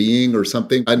imagine being or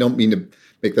something. I don't mean to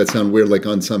make that sound weird, like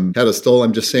on some pedestal.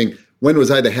 I'm just saying, when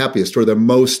was I the happiest or the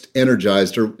most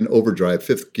energized or in overdrive,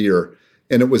 fifth gear?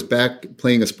 And it was back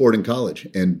playing a sport in college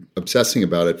and obsessing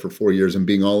about it for 4 years and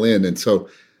being all in. And so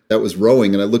that was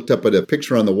rowing. And I looked up at a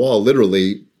picture on the wall,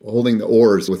 literally holding the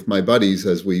oars with my buddies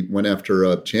as we went after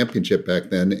a championship back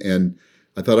then. And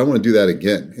I thought, I want to do that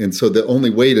again. And so the only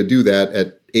way to do that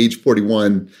at age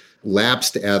 41,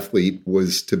 lapsed athlete,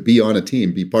 was to be on a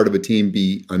team, be part of a team,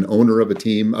 be an owner of a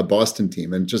team, a Boston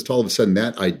team. And just all of a sudden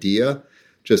that idea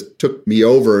just took me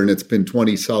over, and it's been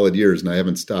 20 solid years, and I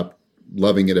haven't stopped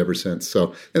loving it ever since. So,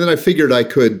 and then I figured I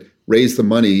could raise the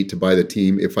money to buy the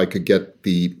team if I could get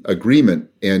the agreement.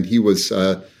 And he was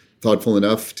thoughtful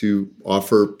enough to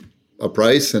offer a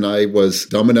price, and I was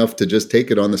dumb enough to just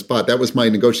take it on the spot. That was my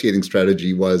negotiating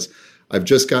strategy, was I've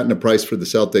just gotten a price for the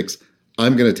Celtics.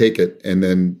 I'm going to take it and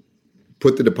then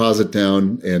put the deposit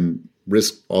down and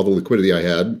risk all the liquidity I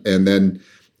had, and then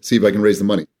see if I can raise the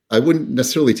money. I wouldn't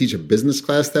necessarily teach a business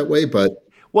class that way, but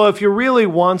well, if you really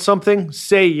want something,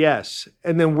 say yes,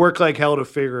 and then work like hell to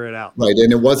figure it out. Right.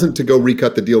 And it wasn't to go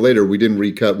recut the deal later. We didn't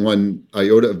recut one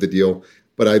iota of the deal,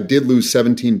 but I did lose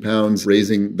 17 pounds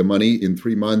raising the money in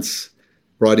 3 months,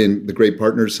 brought in the great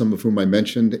partners, some of whom I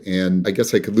mentioned, and I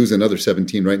guess I could lose another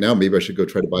 17 right now. Maybe I should go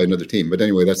try to buy another team. But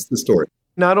anyway, that's the story.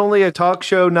 Not only a talk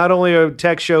show, not only a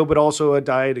tech show, but also a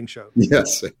dieting show.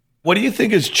 Yes. What do you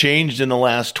think has changed in the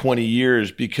last 20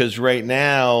 years? Because right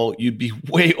now you'd be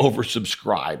way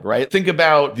oversubscribed, right? Think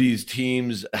about these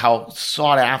teams, how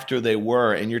sought after they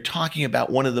were. And you're talking about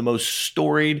one of the most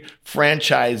storied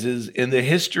franchises in the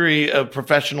history of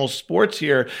professional sports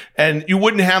here. And you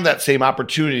wouldn't have that same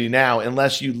opportunity now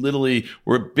unless you literally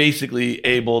were basically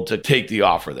able to take the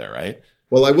offer there, right?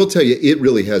 Well, I will tell you, it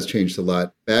really has changed a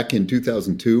lot. Back in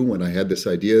 2002, when I had this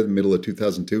idea, the middle of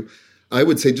 2002, I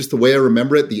would say just the way I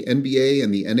remember it, the NBA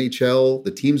and the NHL,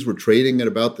 the teams were trading at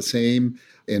about the same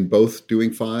and both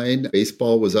doing fine.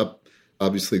 Baseball was up.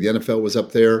 Obviously, the NFL was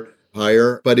up there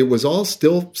higher, but it was all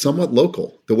still somewhat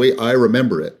local, the way I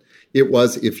remember it. It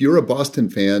was, if you're a Boston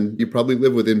fan, you probably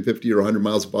live within 50 or 100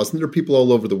 miles of Boston. There are people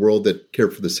all over the world that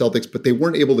care for the Celtics, but they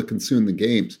weren't able to consume the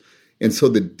games. And so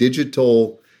the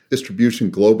digital distribution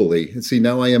globally. And see,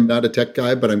 now I am not a tech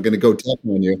guy, but I'm going to go tech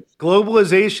on you.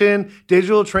 Globalization,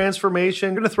 digital transformation.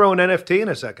 I'm going to throw an NFT in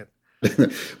a second.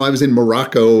 I was in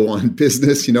Morocco on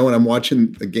business, and I'm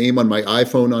watching a game on my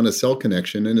iPhone on a cell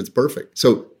connection, and it's perfect.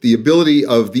 So the ability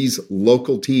of these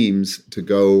local teams to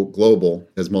go global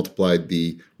has multiplied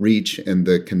the reach and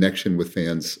the connection with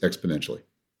fans exponentially.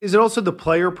 Is it also the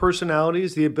player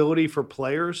personalities, the ability for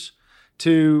players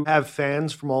to have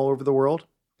fans from all over the world?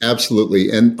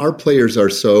 Absolutely. And our players are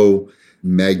so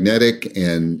magnetic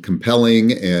and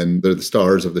compelling, and they're the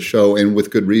stars of the show, and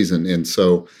with good reason. And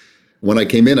so when I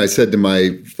came in, I said to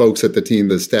my folks at the team,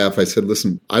 the staff, I said,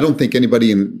 listen, I don't think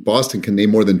anybody in Boston can name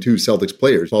more than 2 Celtics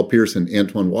players, Paul Pierce and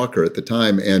Antoine Walker at the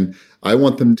time. And I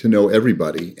want them to know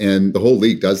everybody. And the whole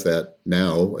league does that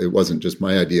now. It wasn't just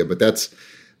my idea, but that's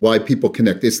why people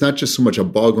connect. It's not just so much a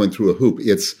ball going through a hoop.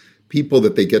 It's people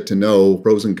that they get to know,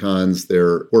 pros and cons,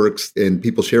 their works, and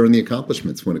people sharing the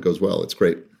accomplishments when it goes well. It's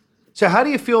great. So how do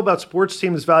you feel about sports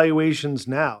teams' valuations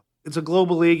now? It's a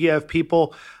global league. You have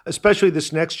people, especially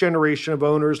this next generation of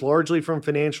owners, largely from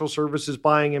financial services,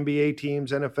 buying NBA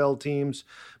teams, NFL teams,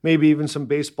 maybe even some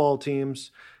baseball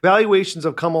teams. Valuations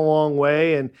have come a long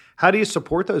way. And how do you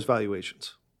support those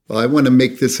valuations? Well, I want to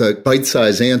make this a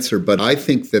bite-sized answer, but I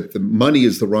think that the money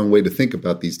is the wrong way to think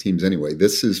about these teams anyway.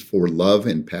 This is for love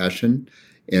and passion.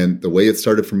 And the way it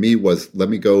started for me was, let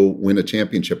me go win a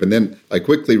championship. And then I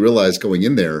quickly realized going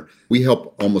in there, we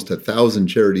help almost 1,000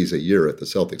 charities a year at the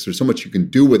Celtics. There's so much you can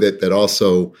do with it that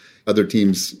also other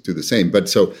teams do the same. But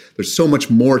so there's so much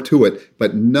more to it,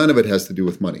 but none of it has to do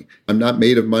with money. I'm not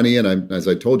made of money. And as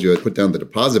I told you, I put down the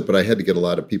deposit, but I had to get a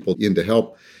lot of people in to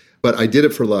help. But I did it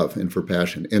for love and for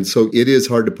passion. And so it is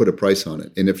hard to put a price on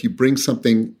it. And if you bring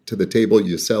something to the table,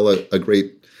 you sell a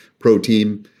great pro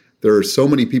team. There are so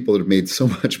many people that have made so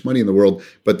much money in the world,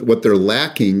 but what they're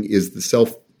lacking is the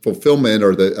self-fulfillment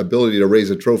or the ability to raise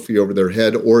a trophy over their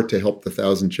head or to help the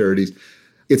 1,000 charities.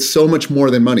 It's so much more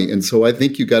than money. And so I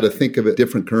think you got to think of a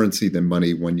different currency than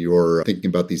money when you're thinking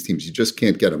about these teams. You just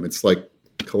can't get them. It's like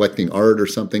collecting art or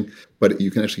something, but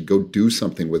you can actually go do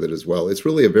something with it as well. It's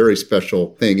really a very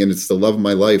special thing. And it's the love of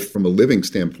my life from a living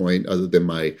standpoint, other than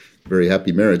my very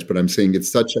happy marriage. But I'm saying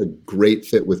it's such a great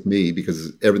fit with me because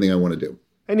it's everything I want to do.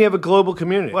 And you have a global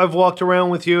community. I've walked around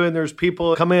with you and there's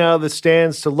people coming out of the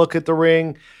stands to look at the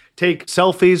ring, take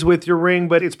selfies with your ring,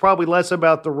 but it's probably less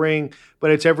about the ring,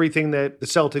 but it's everything that the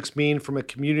Celtics mean from a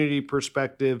community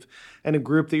perspective and a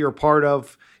group that you're part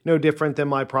of, no different than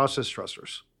my process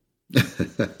trusters.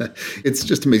 It's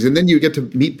just amazing. And then you get to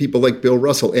meet people like Bill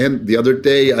Russell. And the other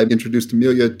day, I introduced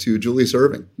Amelia to Julius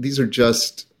Erving. These are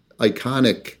just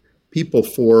iconic people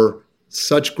for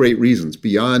such great reasons.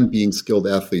 Beyond being skilled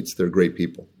athletes, they're great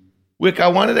people. Wick, I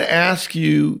wanted to ask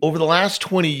you, over the last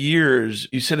 20 years,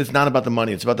 you said it's not about the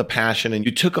money, it's about the passion. And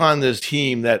you took on this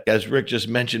team that, as Rick just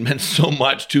mentioned, meant so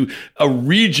much to a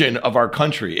region of our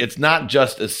country. It's not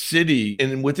just a city.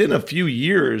 And within a few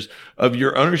years of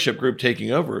your ownership group taking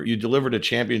over, you delivered a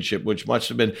championship, which must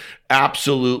have been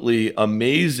absolutely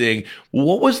amazing.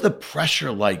 What was the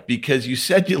pressure like? Because you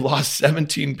said you lost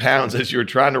 17 pounds as you were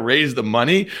trying to raise the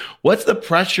money. What's the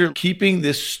pressure keeping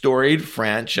this storied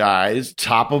franchise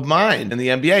top of mind in the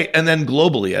NBA and then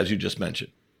globally, as you just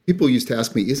mentioned? People used to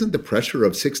ask me, isn't the pressure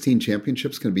of 16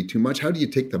 championships going to be too much? How do you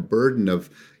take the burden of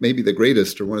maybe the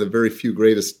greatest or one of the very few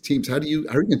greatest teams? How are you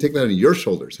going to take that on your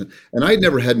shoulders? And I'd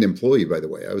never had an employee, by the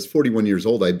way. I was 41 years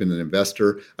old. I'd been an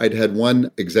investor. I'd had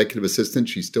one executive assistant.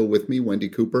 She's still with me, Wendy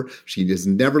Cooper. She has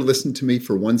never listened to me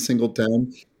for one single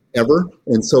time. Ever.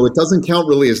 And so it doesn't count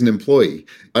really as an employee.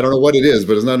 I don't know what it is,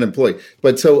 but it's not an employee.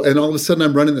 But so, and all of a sudden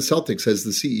I'm running the Celtics as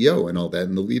the CEO and all that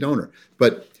and the lead owner.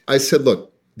 But I said,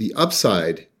 look, the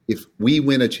upside, if we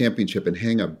win a championship and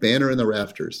hang a banner in the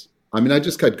rafters, I mean, I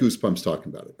just got goosebumps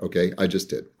talking about it. Okay. I just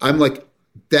did. I'm like,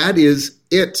 that is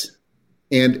it.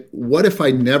 And what if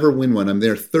I never win one? I'm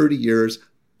there 30 years.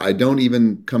 I don't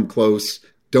even come close,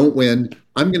 don't win.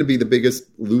 I'm going to be the biggest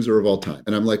loser of all time.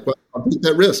 And I'm like, well, I'll take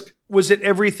that risk. Was it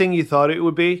everything you thought it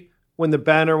would be when the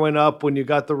banner went up, when you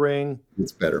got the ring?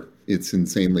 It's better. It's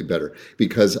insanely better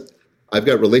because I've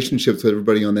got relationships with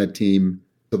everybody on that team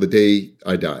till the day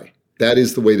I die. That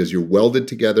is the way it is. You're welded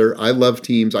together. I love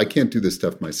teams. I can't do this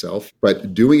stuff myself,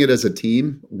 but doing it as a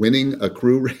team, winning a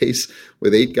crew race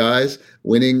with 8 guys,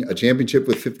 winning a championship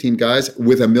with 15 guys,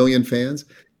 with 1 million fans.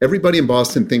 Everybody in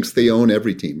Boston thinks they own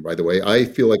every team, by the way. I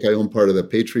feel like I own part of the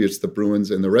Patriots, the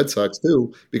Bruins, and the Red Sox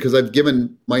too, because I've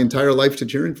given my entire life to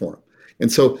cheering for them.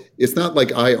 And so it's not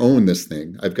like I own this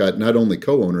thing. I've got not only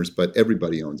co-owners, but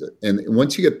everybody owns it. And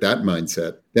once you get that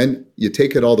mindset, then you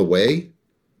take it all the way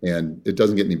and it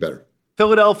doesn't get any better.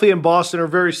 Philadelphia and Boston are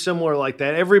very similar like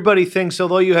that. Everybody thinks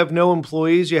although you have no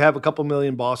employees, you have a couple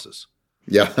million bosses.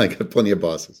 Yeah, I got plenty of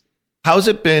bosses. How's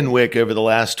it been, Wick, over the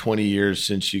last 20 years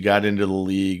since you got into the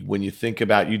league? When you think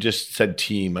about, you just said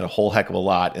team a whole heck of a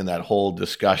lot in that whole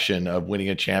discussion of winning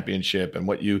a championship and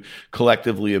what you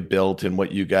collectively have built and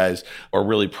what you guys are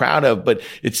really proud of. But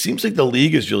it seems like the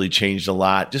league has really changed a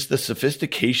lot. Just the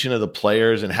sophistication of the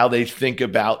players and how they think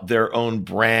about their own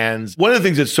brands. One of the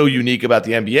things that's so unique about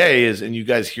the NBA is, and you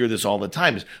guys hear this all the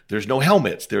time, is there's no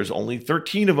helmets. There's only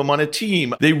 13 of them on a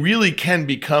team. They really can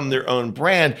become their own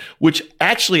brand, which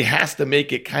actually has to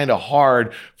make it kind of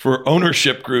hard for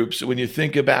ownership groups when you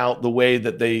think about the way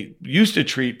that they used to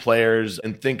treat players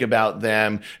and think about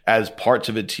them as parts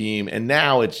of a team. And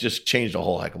now it's just changed a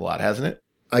whole heck of a lot, hasn't it?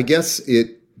 I guess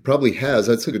it probably has.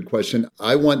 That's a good question.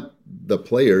 I want the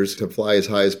players to fly as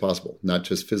high as possible, not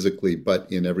just physically,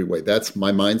 but in every way. That's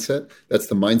my mindset. That's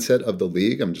the mindset of the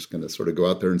league. I'm just going to sort of go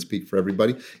out there and speak for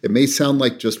everybody. It may sound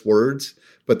like just words,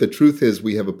 but the truth is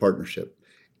we have a partnership.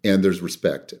 And there's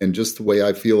respect. And just the way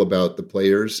I feel about the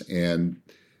players and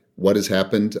what has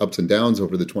happened, ups and downs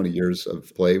over the 20 years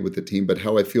of play with the team, but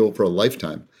how I feel for a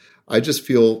lifetime. I just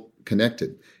feel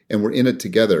connected and we're in it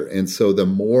together. And so the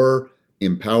more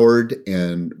empowered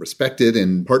and respected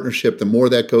and partnership, the more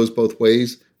that goes both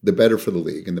ways, the better for the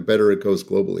league and the better it goes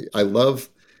globally. I love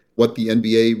what the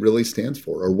NBA really stands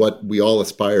for, or what we all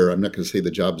aspire. I'm not going to say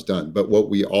the job's done, but what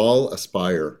we all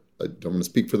aspire. I don't want to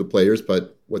speak for the players,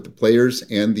 but what the players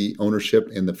and the ownership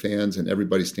and the fans and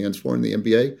everybody stands for in the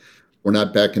NBA, we're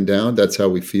not backing down. That's how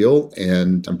we feel,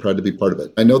 and I'm proud to be part of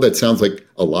it. I know that sounds like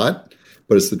a lot,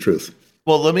 but it's the truth.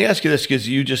 Well, let me ask you this, because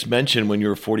you just mentioned when you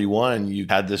were 41, you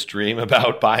had this dream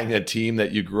about buying a team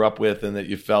that you grew up with and that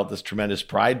you felt this tremendous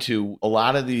pride to. A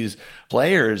lot of these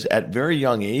players at very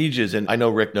young ages, and I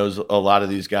know Rick knows a lot of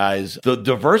these guys, the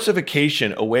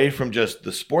diversification away from just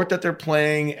the sport that they're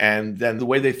playing and then the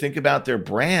way they think about their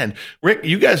brand. Rick,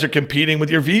 you guys are competing with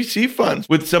your VC funds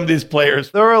with some of these players.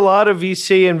 There are a lot of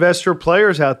VC investor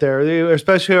players out there,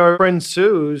 especially our friend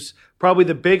Sue's probably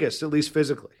the biggest, at least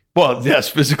physically. Well, yes,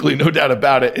 physically, no doubt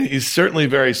about it. And he's certainly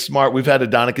very smart. We've had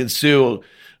Adonik and Sue.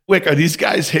 Wick, are these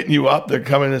guys hitting you up? They're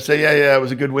coming and say, yeah, it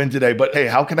was a good win today. But hey,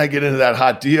 how can I get into that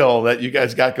hot deal that you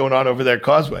guys got going on over there at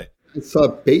Causeway? I saw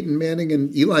Peyton Manning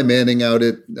and Eli Manning out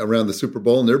around the Super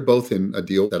Bowl, and they're both in a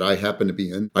deal that I happen to be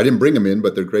in. I didn't bring them in,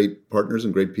 but they're great partners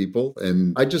and great people.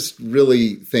 And I just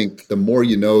really think the more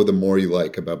you know, the more you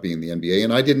like about being the NBA.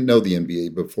 And I didn't know the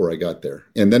NBA before I got there.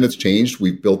 And then it's changed.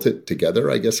 We've built it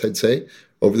together, I guess I'd say,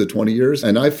 over the 20 years.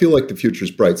 And I feel like the future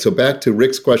is bright. So back to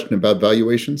Rick's question about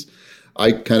valuations,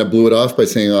 I kind of blew it off by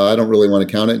saying, I don't really want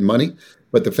to count it in money.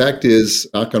 But the fact is,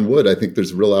 knock on wood, I think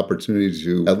there's a real opportunity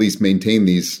to at least maintain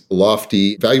these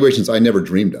lofty valuations I never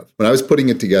dreamed of. When I was putting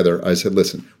it together, I said,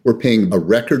 listen, we're paying a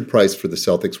record price for the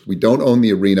Celtics. We don't own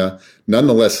the arena.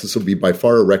 Nonetheless, this will be by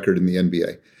far a record in the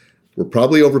NBA. We're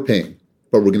probably overpaying,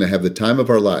 but we're going to have the time of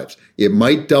our lives. It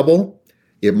might double.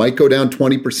 It might go down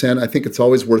 20%. I think it's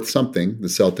always worth something, the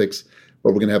Celtics,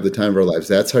 but we're going to have the time of our lives.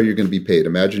 That's how you're going to be paid.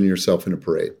 Imagine yourself in a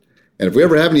parade. And if we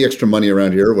ever have any extra money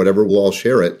around here or whatever, we'll all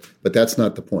share it. But that's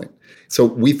not the point. So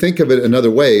we think of it another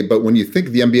way. But when you think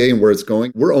of the NBA and where it's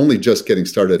going, we're only just getting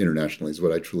started internationally is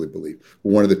what I truly believe.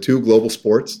 We're one of the two global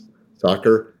sports,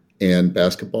 soccer and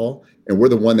basketball. And we're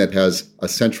the one that has a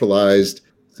centralized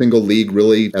single league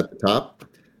really at the top.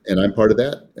 And I'm part of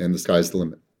that. And the sky's the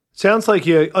limit. Sounds like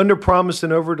you under-promised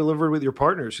and over-delivered with your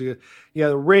partners. You got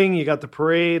the ring, you got the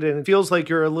parade, and it feels like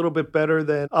you're a little bit better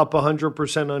than up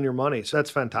 100% on your money. So that's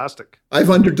fantastic. I've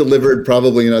under-delivered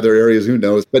probably in other areas, who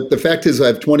knows. But the fact is I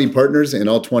have 20 partners, and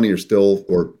all 20 are still,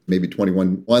 or maybe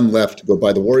 21, one left to go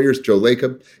buy the Warriors, Joe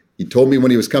Lacob. He told me when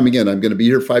he was coming in, I'm going to be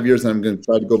here 5 years, and I'm going to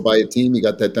try to go buy a team. He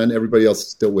got that done. Everybody else is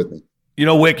still with me. You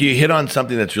know, Wick, you hit on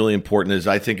something that's really important as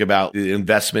I think about the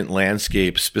investment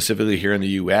landscape, specifically here in the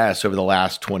U.S. over the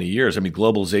last 20 years. I mean,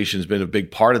 globalization has been a big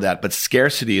part of that, but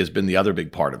scarcity has been the other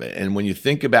big part of it. And when you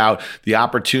think about the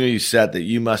opportunity set that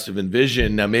you must have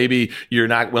envisioned, now maybe you're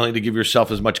not willing to give yourself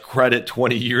as much credit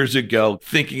 20 years ago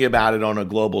thinking about it on a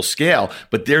global scale,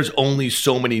 but there's only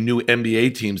so many new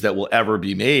NBA teams that will ever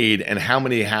be made, and how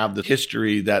many have the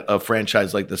history that a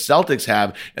franchise like the Celtics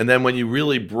have. And then when you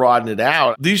really broaden it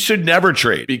out, these should never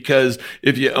trade, because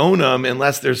if you own them,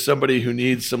 unless there's somebody who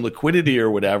needs some liquidity or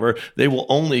whatever, they will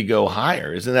only go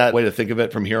higher. Isn't that a way to think of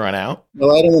it from here on out?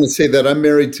 Well, I don't want to say that. I'm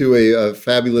married to a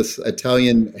fabulous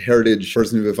Italian heritage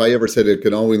person who, if I ever said it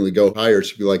could only go higher,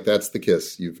 she'd be like, that's the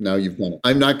kiss. You've done it.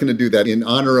 I'm not going to do that. In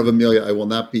honor of Amelia, I will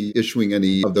not be issuing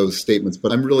any of those statements,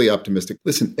 but I'm really optimistic.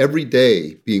 Listen, every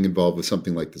day being involved with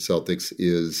something like the Celtics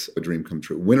is a dream come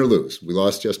true. Win or lose. We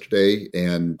lost yesterday,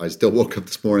 and I still woke up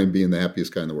this morning being the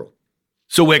happiest guy in the world.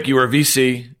 So, Wick, you were a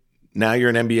VC. Now you're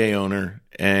an MBA owner,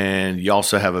 and you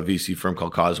also have a VC firm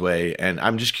called Causeway. And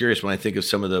I'm just curious, when I think of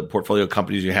some of the portfolio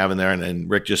companies you have in there, and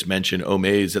Rick just mentioned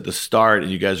Omaze at the start,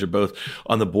 and you guys are both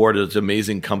on the board of this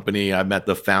amazing company. I met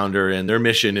the founder, and their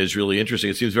mission is really interesting.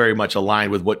 It seems very much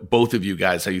aligned with what both of you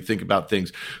guys, how you think about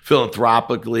things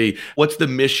philanthropically. What's the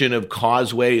mission of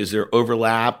Causeway? Is there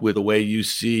overlap with the way you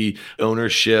see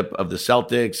ownership of the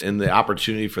Celtics and the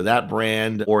opportunity for that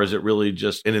brand? Or is it really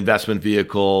just an investment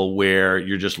vehicle where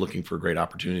you're just looking for great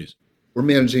opportunities? We're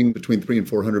managing between 300 and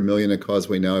 400 million at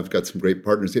Causeway now. I've got some great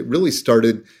partners. It really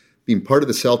started being part of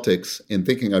the Celtics and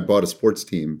thinking I bought a sports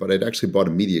team, but I'd actually bought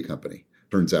a media company.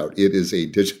 Turns out it is a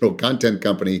digital content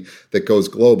company that goes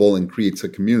global and creates a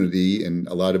community, and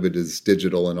a lot of it is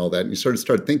digital and all that. And you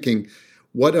start thinking,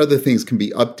 what other things can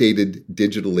be updated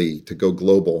digitally to go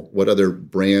global? What other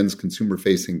brands,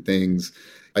 consumer-facing things?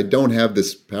 I don't have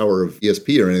this power of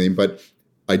ESP or anything, but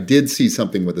I did see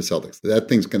something with the Celtics. That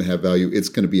thing's going to have value. It's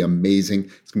going to be amazing.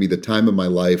 It's going to be the time of my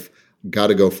life. Got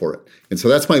to go for it. And so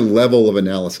that's my level of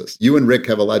analysis. You and Rick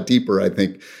have a lot deeper, I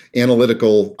think,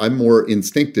 analytical. I'm more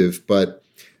instinctive, but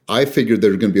I figured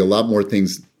there's going to be a lot more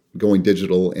things going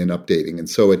digital and updating. And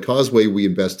so at Causeway, we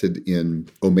invested in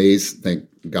Omaze. Thank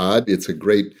God. It's a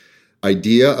great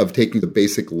idea of taking the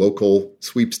basic local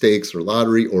sweepstakes or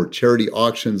lottery or charity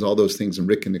auctions, all those things, and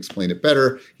Rick can explain it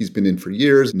better. He's been in for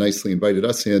years, nicely invited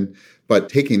us in, but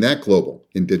taking that global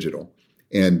in digital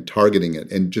and targeting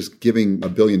it and just giving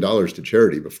 $1 billion to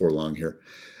charity before long here.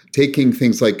 Taking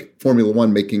things like Formula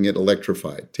One, making it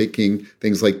electrified, taking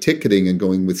things like ticketing and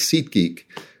going with SeatGeek,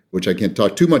 which I can't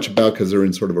talk too much about because they're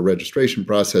in sort of a registration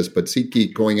process, but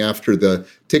SeatGeek going after the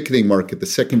ticketing market, the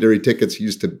secondary tickets. You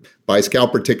used to buy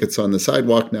scalper tickets on the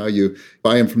sidewalk. Now you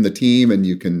buy them from the team and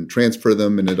you can transfer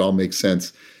them and it all makes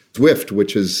sense. Zwift,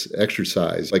 which is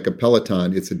exercise, like a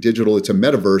Peloton. It's a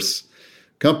metaverse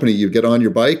company. You get on your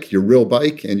bike, your real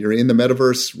bike, and you're in the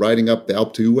metaverse riding up the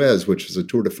Alpe d'Huez, which is a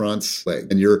Tour de France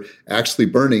leg. And you're actually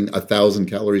burning 1,000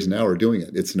 calories an hour doing it.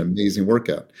 It's an amazing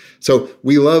workout. So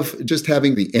we love just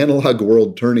having the analog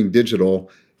world turning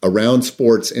digital around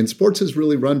sports. And sports is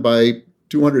really run by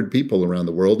 200 people around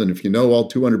the world. And if you know all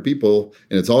 200 people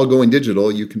and it's all going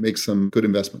digital, you can make some good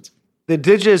investments. The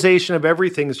digitization of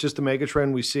everything is just a mega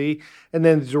trend we see. And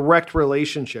then the direct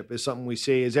relationship is something we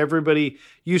see. Is everybody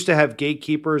used to have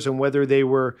gatekeepers, and whether they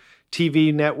were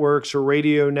TV networks or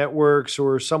radio networks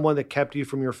or someone that kept you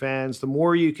from your fans, the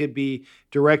more you could be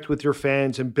direct with your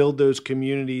fans and build those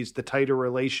communities, the tighter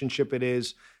relationship it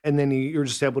is. And then you're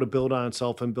just able to build on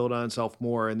itself and build on itself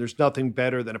more. And there's nothing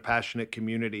better than a passionate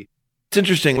community. It's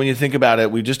interesting when you think about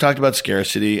it. We just talked about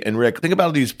scarcity. And Rick, think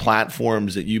about these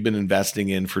platforms that you've been investing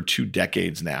in for 2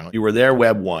 decades now. You were there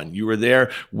Web 1. You were there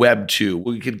Web 2.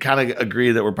 We could kind of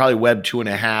agree that we're probably Web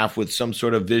 2.5 with some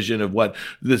sort of vision of what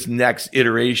this next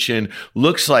iteration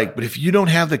looks like. But if you don't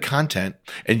have the content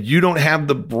and you don't have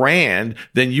the brand,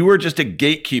 then you are just a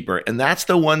gatekeeper. And that's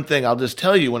the one thing I'll just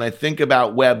tell you when I think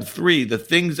about Web 3, the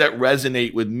things that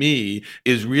resonate with me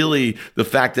is really the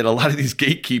fact that a lot of these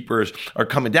gatekeepers are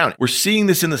coming down. We're seeing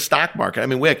this in the stock market. I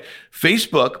mean, Wick,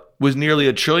 Facebook was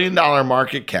nearly $1 trillion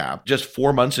market cap just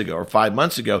 4 months ago or 5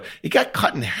 months ago. It got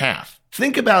cut in half.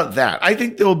 Think about that. I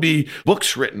think there'll be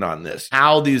books written on this,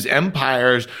 how these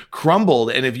empires crumbled.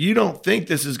 And if you don't think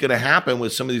this is going to happen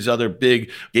with some of these other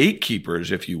big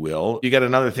gatekeepers, if you will, you got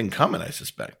another thing coming, I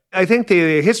suspect. I think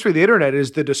the history of the internet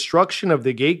is the destruction of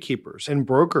the gatekeepers and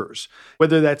brokers,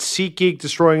 whether that's SeatGeek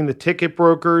destroying the ticket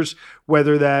brokers,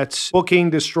 whether that's Booking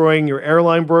destroying your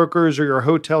airline brokers or your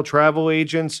hotel travel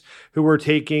agents who were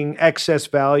taking excess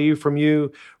value from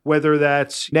you, whether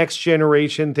that's next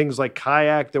generation, things like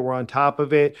Kayak that were on top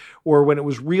of it, or when it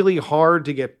was really hard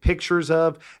to get pictures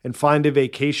of and find a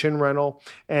vacation rental,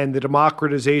 and the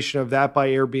democratization of that by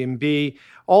Airbnb.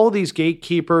 All of these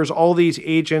gatekeepers, all these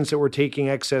agents that were taking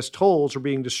excess tolls are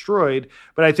being destroyed.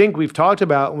 But I think we've talked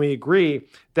about and we agree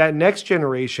that next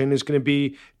generation is going to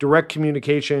be direct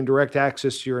communication and direct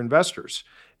access to your investors.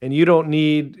 And you don't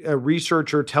need a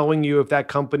researcher telling you if that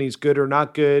company's good or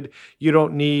not good. You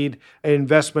don't need an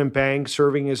investment bank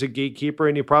serving as a gatekeeper,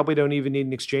 and you probably don't even need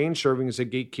an exchange serving as a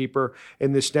gatekeeper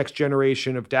in this next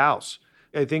generation of DAOs.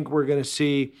 I think we're going to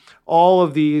see all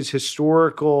of these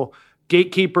historical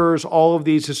gatekeepers, all of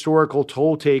these historical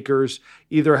toll takers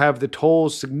either have the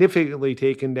tolls significantly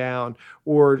taken down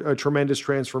or a tremendous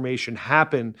transformation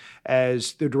happen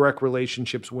as the direct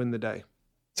relationships win the day.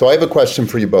 So I have a question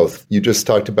for you both. You just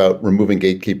talked about removing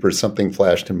gatekeepers. Something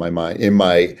flashed in my mind, in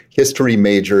my history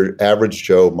major, average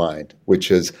Joe mind,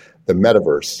 which is the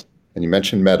metaverse. And you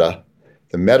mentioned Meta.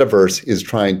 The metaverse is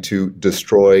trying to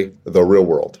destroy the real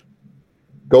world.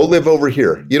 Go live over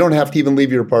here. You don't have to even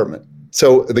leave your apartment.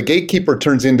 So the gatekeeper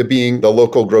turns into being the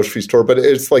local grocery store, but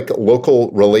it's like local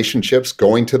relationships,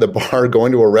 going to the bar,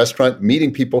 going to a restaurant,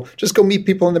 meeting people. Just go meet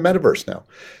people in the metaverse now.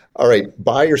 All right,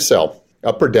 buy or sell,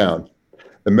 up or down.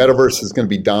 The metaverse is going to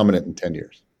be dominant in 10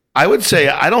 years. I would say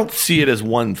I don't see it as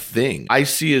one thing. I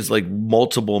see it as like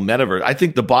multiple metaverse. I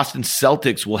think the Boston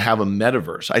Celtics will have a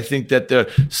metaverse. I think that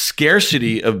the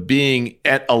scarcity of being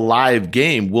at a live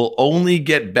game will only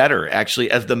get better, actually,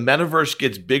 as the metaverse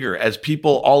gets bigger, as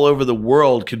people all over the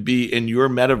world could be in your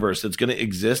metaverse that's going to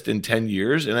exist in 10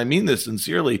 years. And I mean this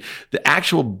sincerely, the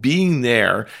actual being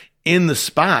there in the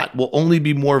spot will only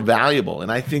be more valuable.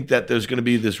 And I think that there's going to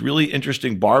be this really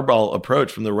interesting barbell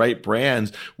approach from the right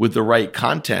brands with the right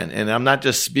content. And I'm not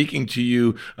just speaking to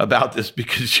you about this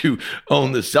because you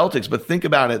own the Celtics, but think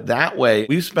about it that way.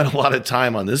 We've spent a lot of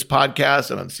time on this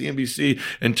podcast and on CNBC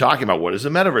and talking about what is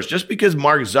the metaverse. Just because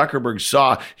Mark Zuckerberg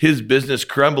saw his business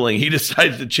crumbling, he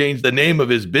decided to change the name of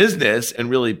his business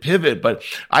and really pivot. But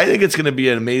I think it's going to be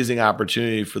an amazing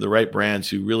opportunity for the right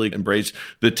brands who really embrace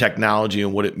the technology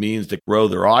and what it means to grow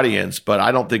their audience, but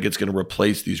I don't think it's going to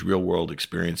replace these real world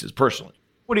experiences personally.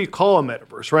 What do you call a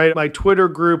metaverse, right? My Twitter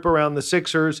group around the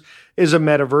Sixers is a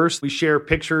metaverse. We share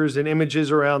pictures and images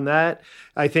around that.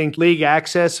 I think league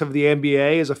access of the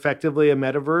NBA is effectively a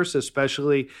metaverse,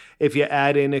 especially if you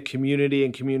add in a community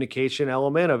and communication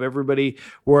element of everybody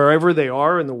wherever they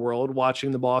are in the world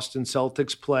watching the Boston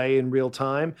Celtics play in real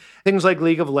time. Things like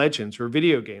League of Legends or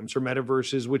video games or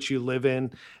metaverses which you live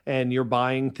in and you're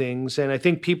buying things. And I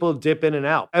think people dip in and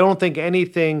out. I don't think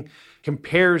anything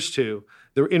compares to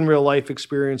the in real life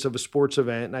experience of a sports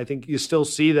event. And I think you still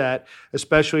see that,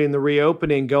 especially in the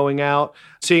reopening, going out,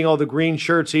 seeing all the green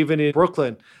shirts, even in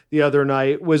Brooklyn the other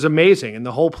night was amazing. And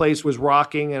the whole place was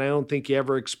rocking. And I don't think you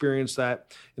ever experienced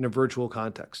that in a virtual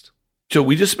context. So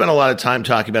we just spent a lot of time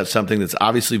talking about something that's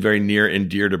obviously very near and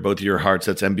dear to both of your hearts.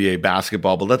 That's NBA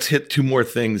basketball. But let's hit two more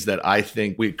things that I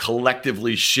think we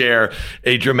collectively share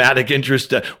a dramatic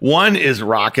interest in. One is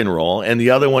rock and roll, and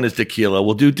the other one is tequila.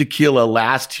 We'll do tequila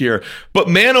last here. But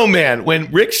man, oh man, when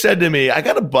Rick said to me, I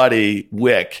got a buddy,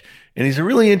 Wick, and he's a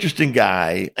really interesting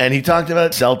guy. And he talked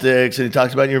about Celtics and he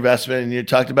talked about your investment and you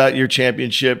talked about your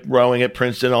championship rowing at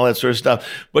Princeton, all that sort of stuff.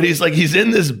 But he's like, he's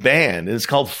in this band and it's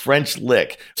called French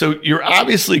Lick. So you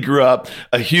obviously grew up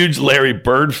a huge Larry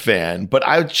Bird fan, but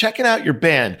I was checking out your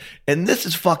band and this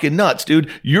is fucking nuts, dude.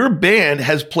 Your band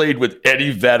has played with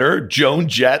Eddie Vedder, Joan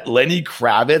Jett, Lenny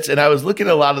Kravitz. And I was looking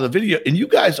at a lot of the video and you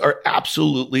guys are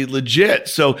absolutely legit.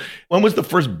 So when was the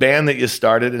first band that you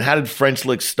started and how did French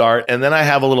Lick start? And then I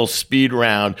have a little speed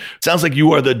round. Sounds like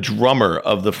you are the drummer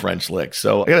of the French Lick.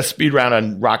 So I got a speed round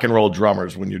on rock and roll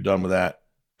drummers when you're done with that.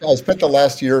 I spent the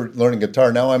last year learning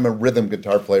guitar. Now I'm a rhythm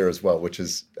guitar player as well, which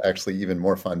is actually even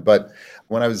more fun. But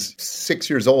when I was 6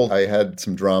 years old, I had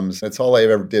some drums. That's all I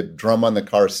ever did, drum on the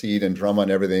car seat and drum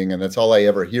on everything. And that's all I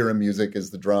ever hear in music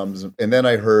is the drums. And then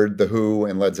I heard The Who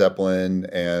and Led Zeppelin,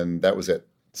 and that was it.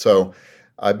 So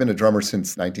I've been a drummer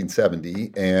since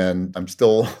 1970, and I'm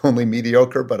still only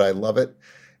mediocre, but I love it.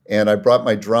 And I brought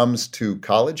my drums to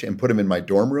college and put them in my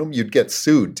dorm room. You'd get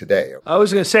sued today. I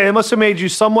was going to say, it must have made you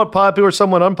somewhat popular,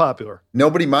 somewhat unpopular.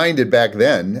 Nobody minded back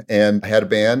then. And I had a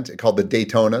band called the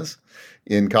Daytonas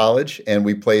in college. And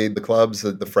we played the clubs,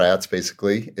 the frats,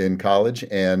 basically, in college.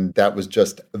 And that was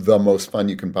just the most fun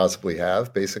you can possibly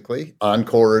have, basically.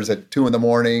 Encores at 2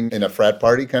 a.m. in a frat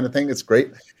party kind of thing. It's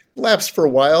great. Lapsed for a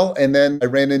while, and then I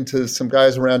ran into some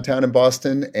guys around town in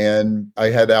Boston, and I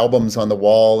had albums on the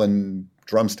wall and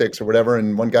drumsticks or whatever,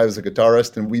 and one guy was a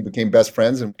guitarist, and we became best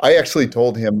friends. And I actually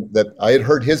told him that I had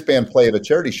heard his band play at a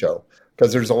charity show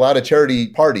because there's a lot of charity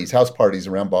parties, house parties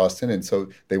around Boston. And so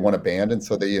they want a band. And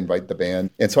so they invite the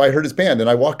band. And so I heard his band and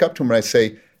I walk up to him and I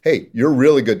say, hey, you're a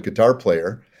really good guitar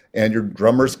player and your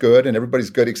drummer's good and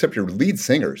everybody's good, except your lead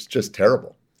singer's just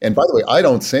terrible. And by the way, I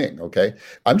don't sing, okay?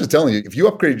 I'm just telling you, if you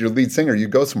upgrade your lead singer, you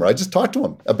go somewhere. I just talked to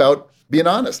him about being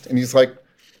honest. And he's like,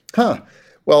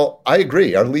 well, I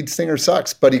agree. Our lead singer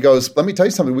sucks. But he goes, let me tell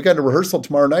you something. We got a rehearsal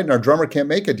tomorrow night and our drummer can't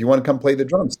make it. Do you want to come play the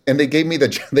drums? And they gave me they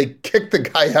kicked the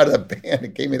guy out of the band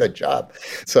and gave me that job.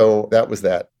 So that was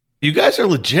that. You guys are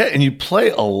legit and you play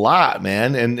a lot,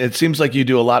 man. And it seems like you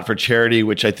do a lot for charity,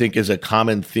 which I think is a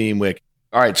common theme, Wick.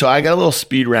 All right, so I got a little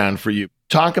speed round for you.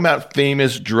 Talk about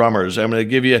famous drummers. I'm going to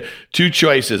give you 2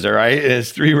 choices, all right? And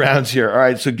it's 3 rounds here. All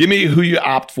right, so give me who you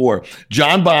opt for,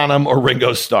 John Bonham or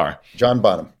Ringo Starr. John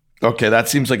Bonham. Okay, that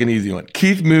seems like an easy one.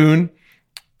 Keith Moon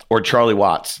or Charlie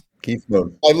Watts? Keith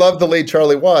Moon. I love the late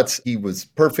Charlie Watts. He was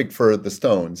perfect for the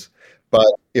Stones.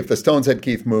 But if the Stones had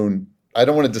Keith Moon, I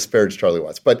don't want to disparage Charlie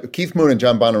Watts. But Keith Moon and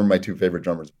John Bonham are my 2 favorite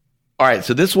drummers. All right,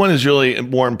 so this one is really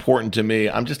more important to me.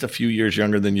 I'm just a few years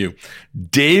younger than you.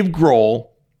 Dave Grohl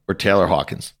or Taylor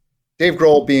Hawkins? Dave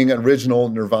Grohl being original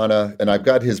Nirvana, and I've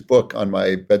got his book on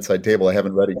my bedside table. I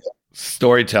haven't read it yet.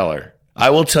 Storyteller. I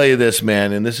will tell you this,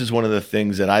 man, and this is one of the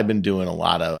things that I've been doing a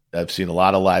lot of. I've seen a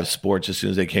lot of live sports as soon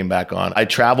as they came back on. I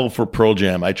travel for Pearl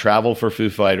Jam. I travel for Foo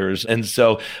Fighters. And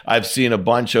so I've seen a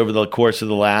bunch over the course of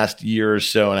the last year or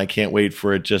so, and I can't wait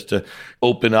for it just to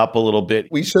open up a little bit.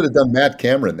 We should have done Matt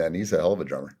Cameron then. He's a hell of a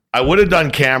drummer. I would have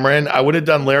done Cameron. I would have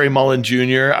done Larry Mullen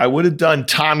Jr. I would have done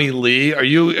Tommy Lee. Are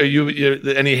you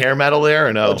any hair metal there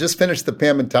or no? Well, just finished the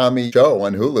Pam and Tommy show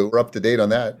on Hulu. We're up to date on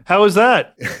that. How was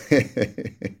that?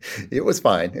 It was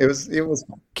fine. It was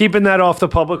fine. Keeping that off the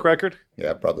public record?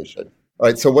 Yeah, I probably should. All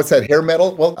right, so what's that, hair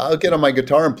metal? Well, I'll get on my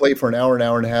guitar and play for an hour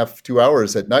and a half, 2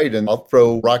 hours at night, and I'll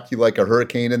throw Rock You Like a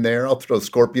Hurricane in there. I'll throw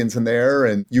Scorpions in there,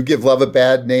 and You Give Love a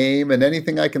Bad Name, and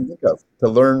anything I can think of to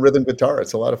learn rhythm guitar.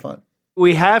 It's a lot of fun.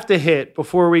 We have to hit,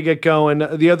 before we get going,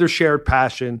 the other shared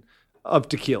passion of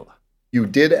tequila. You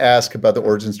did ask about the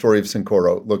origin story of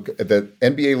Sincoro. Look, the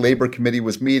NBA Labor Committee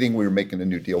was meeting. We were making a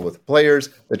new deal with the players.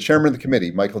 The chairman of the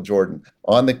committee, Michael Jordan.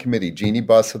 On the committee, Jeannie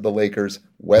Buss of the Lakers,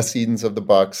 Wes Edens of the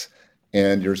Bucks,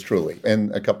 and yours truly,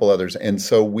 and a couple others. And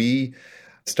so we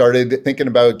started thinking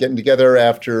about getting together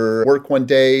after work one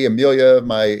day. Amelia,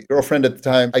 my girlfriend at the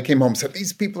time, I came home and said,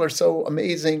 these people are so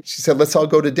amazing. She said, let's all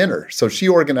go to dinner. So she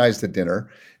organized the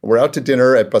dinner. We're out to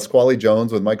dinner at Pasquale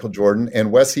Jones with Michael Jordan,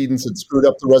 and Wes Edens had screwed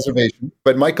up the reservation.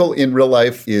 But Michael in real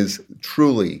life is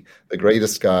truly the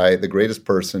greatest guy, the greatest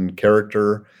person,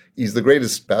 character. He's the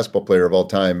greatest basketball player of all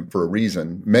time for a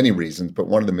reason, many reasons, but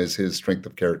one of them is his strength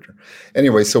of character.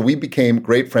 Anyway, so we became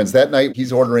great friends. That night,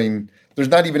 he's ordering, there's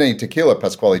not even any tequila at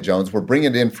Pasquale Jones. We're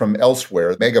bringing it in from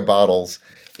elsewhere, mega bottles.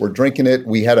 We're drinking it.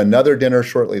 We had another dinner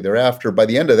shortly thereafter. By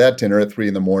the end of that dinner at 3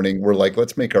 a.m, we're like,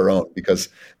 let's make our own because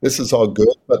this is all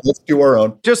good, but let's do our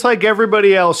own. Just like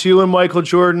everybody else, you and Michael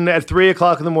Jordan at 3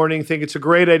 o'clock in the morning think it's a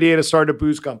great idea to start a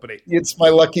booze company. It's my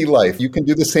lucky life. You can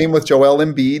do the same with Joel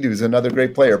Embiid, who's another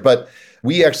great player. But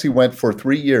we actually went for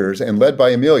 3 years and led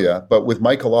by Amelia, but with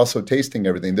Michael also tasting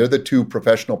everything. They're the 2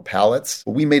 professional palates.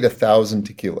 We made 1,000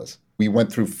 tequilas. We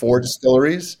went through 4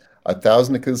 distilleries,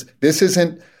 1,000 tequilas. This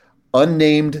isn't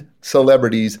unnamed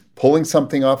celebrities pulling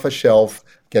something off a shelf,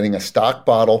 getting a stock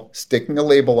bottle, sticking a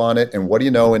label on it, and what do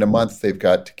you know, in a month they've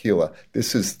got tequila.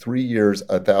 This is 3 years,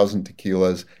 1,000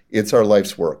 tequilas. It's our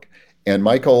life's work. And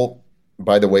Michael,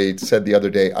 by the way, said the other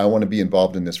day, I want to be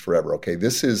involved in this forever. Okay,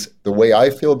 this is the way I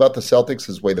feel about the Celtics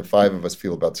is the way the 5 of us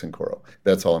feel about Sincoro.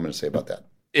 That's all I'm going to say about that.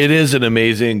 It is an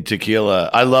amazing tequila.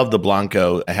 I love the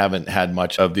Blanco. I haven't had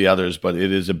much of the others, but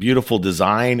it is a beautiful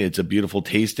design. It's a beautiful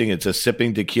tasting. It's a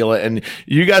sipping tequila. And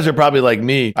you guys are probably like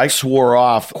me. I swore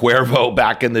off Cuervo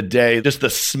back in the day. Just the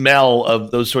smell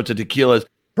of those sorts of tequilas.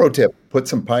 Pro tip, put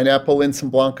some pineapple in some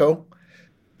Blanco,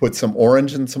 put some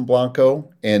orange in some Blanco,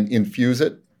 and infuse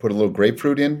it. Put a little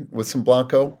grapefruit in with some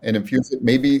Blanco and infuse it.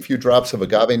 Maybe a few drops of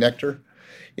agave nectar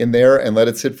in there and let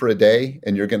it sit for a day.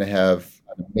 And you're going to have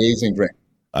an amazing drink.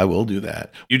 I will do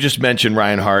that. You just mentioned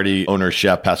Ryan Hardy, owner,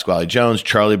 chef, Pasquale Jones,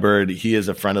 Charlie Bird. He is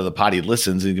a friend of the pod. He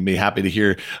listens and he'd be happy to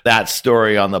hear that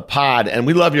story on the pod. And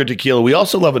we love your tequila. We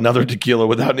also love another tequila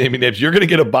without naming names. You're going to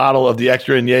get a bottle of the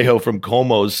Extra Añejo from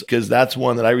Como's because that's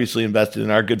one that I recently invested in.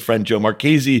 Our good friend Joe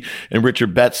Marchese and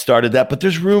Richard Betts started that. But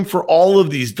there's room for all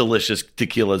of these delicious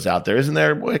tequilas out there, isn't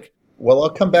there, Wick? Well, I'll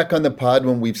come back on the pod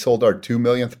when we've sold our 2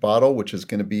 millionth bottle, which is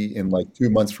going to be in like 2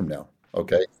 months from now.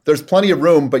 Okay. There's plenty of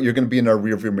room, but you're going to be in our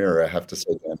rearview mirror, I have to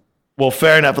say, Dan. Well,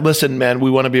 fair enough. Listen, man, we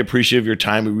want to be appreciative of your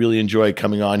time. We really enjoy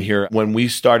coming on here. When we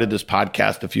started this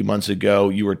podcast a few months ago,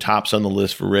 you were tops on the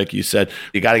list for Rick. You said,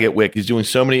 you got to get Wick. He's doing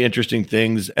so many interesting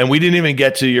things. And we didn't even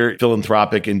get to your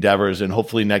philanthropic endeavors. And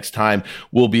hopefully next time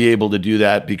we'll be able to do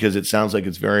that because it sounds like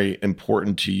it's very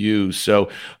important to you. So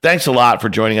thanks a lot for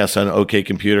joining us on OK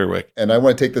Computer, Rick. And I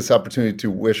want to take this opportunity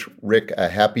to wish Rick a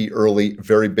happy, early,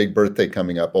 very big birthday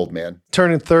coming up, old man.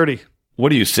 Turning 30.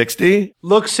 What are you, 60?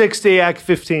 Look 60, act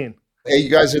 15. Hey,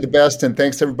 you guys are the best, and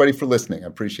thanks everybody for listening. I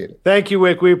appreciate it. Thank you,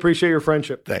 Wick. We appreciate your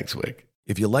friendship. Thanks, Wick.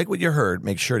 If you like what you heard,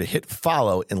 make sure to hit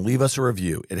follow and leave us a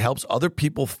review. It helps other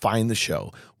people find the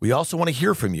show. We also want to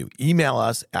hear from you. Email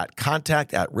us at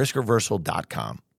contact@riskreversal.com.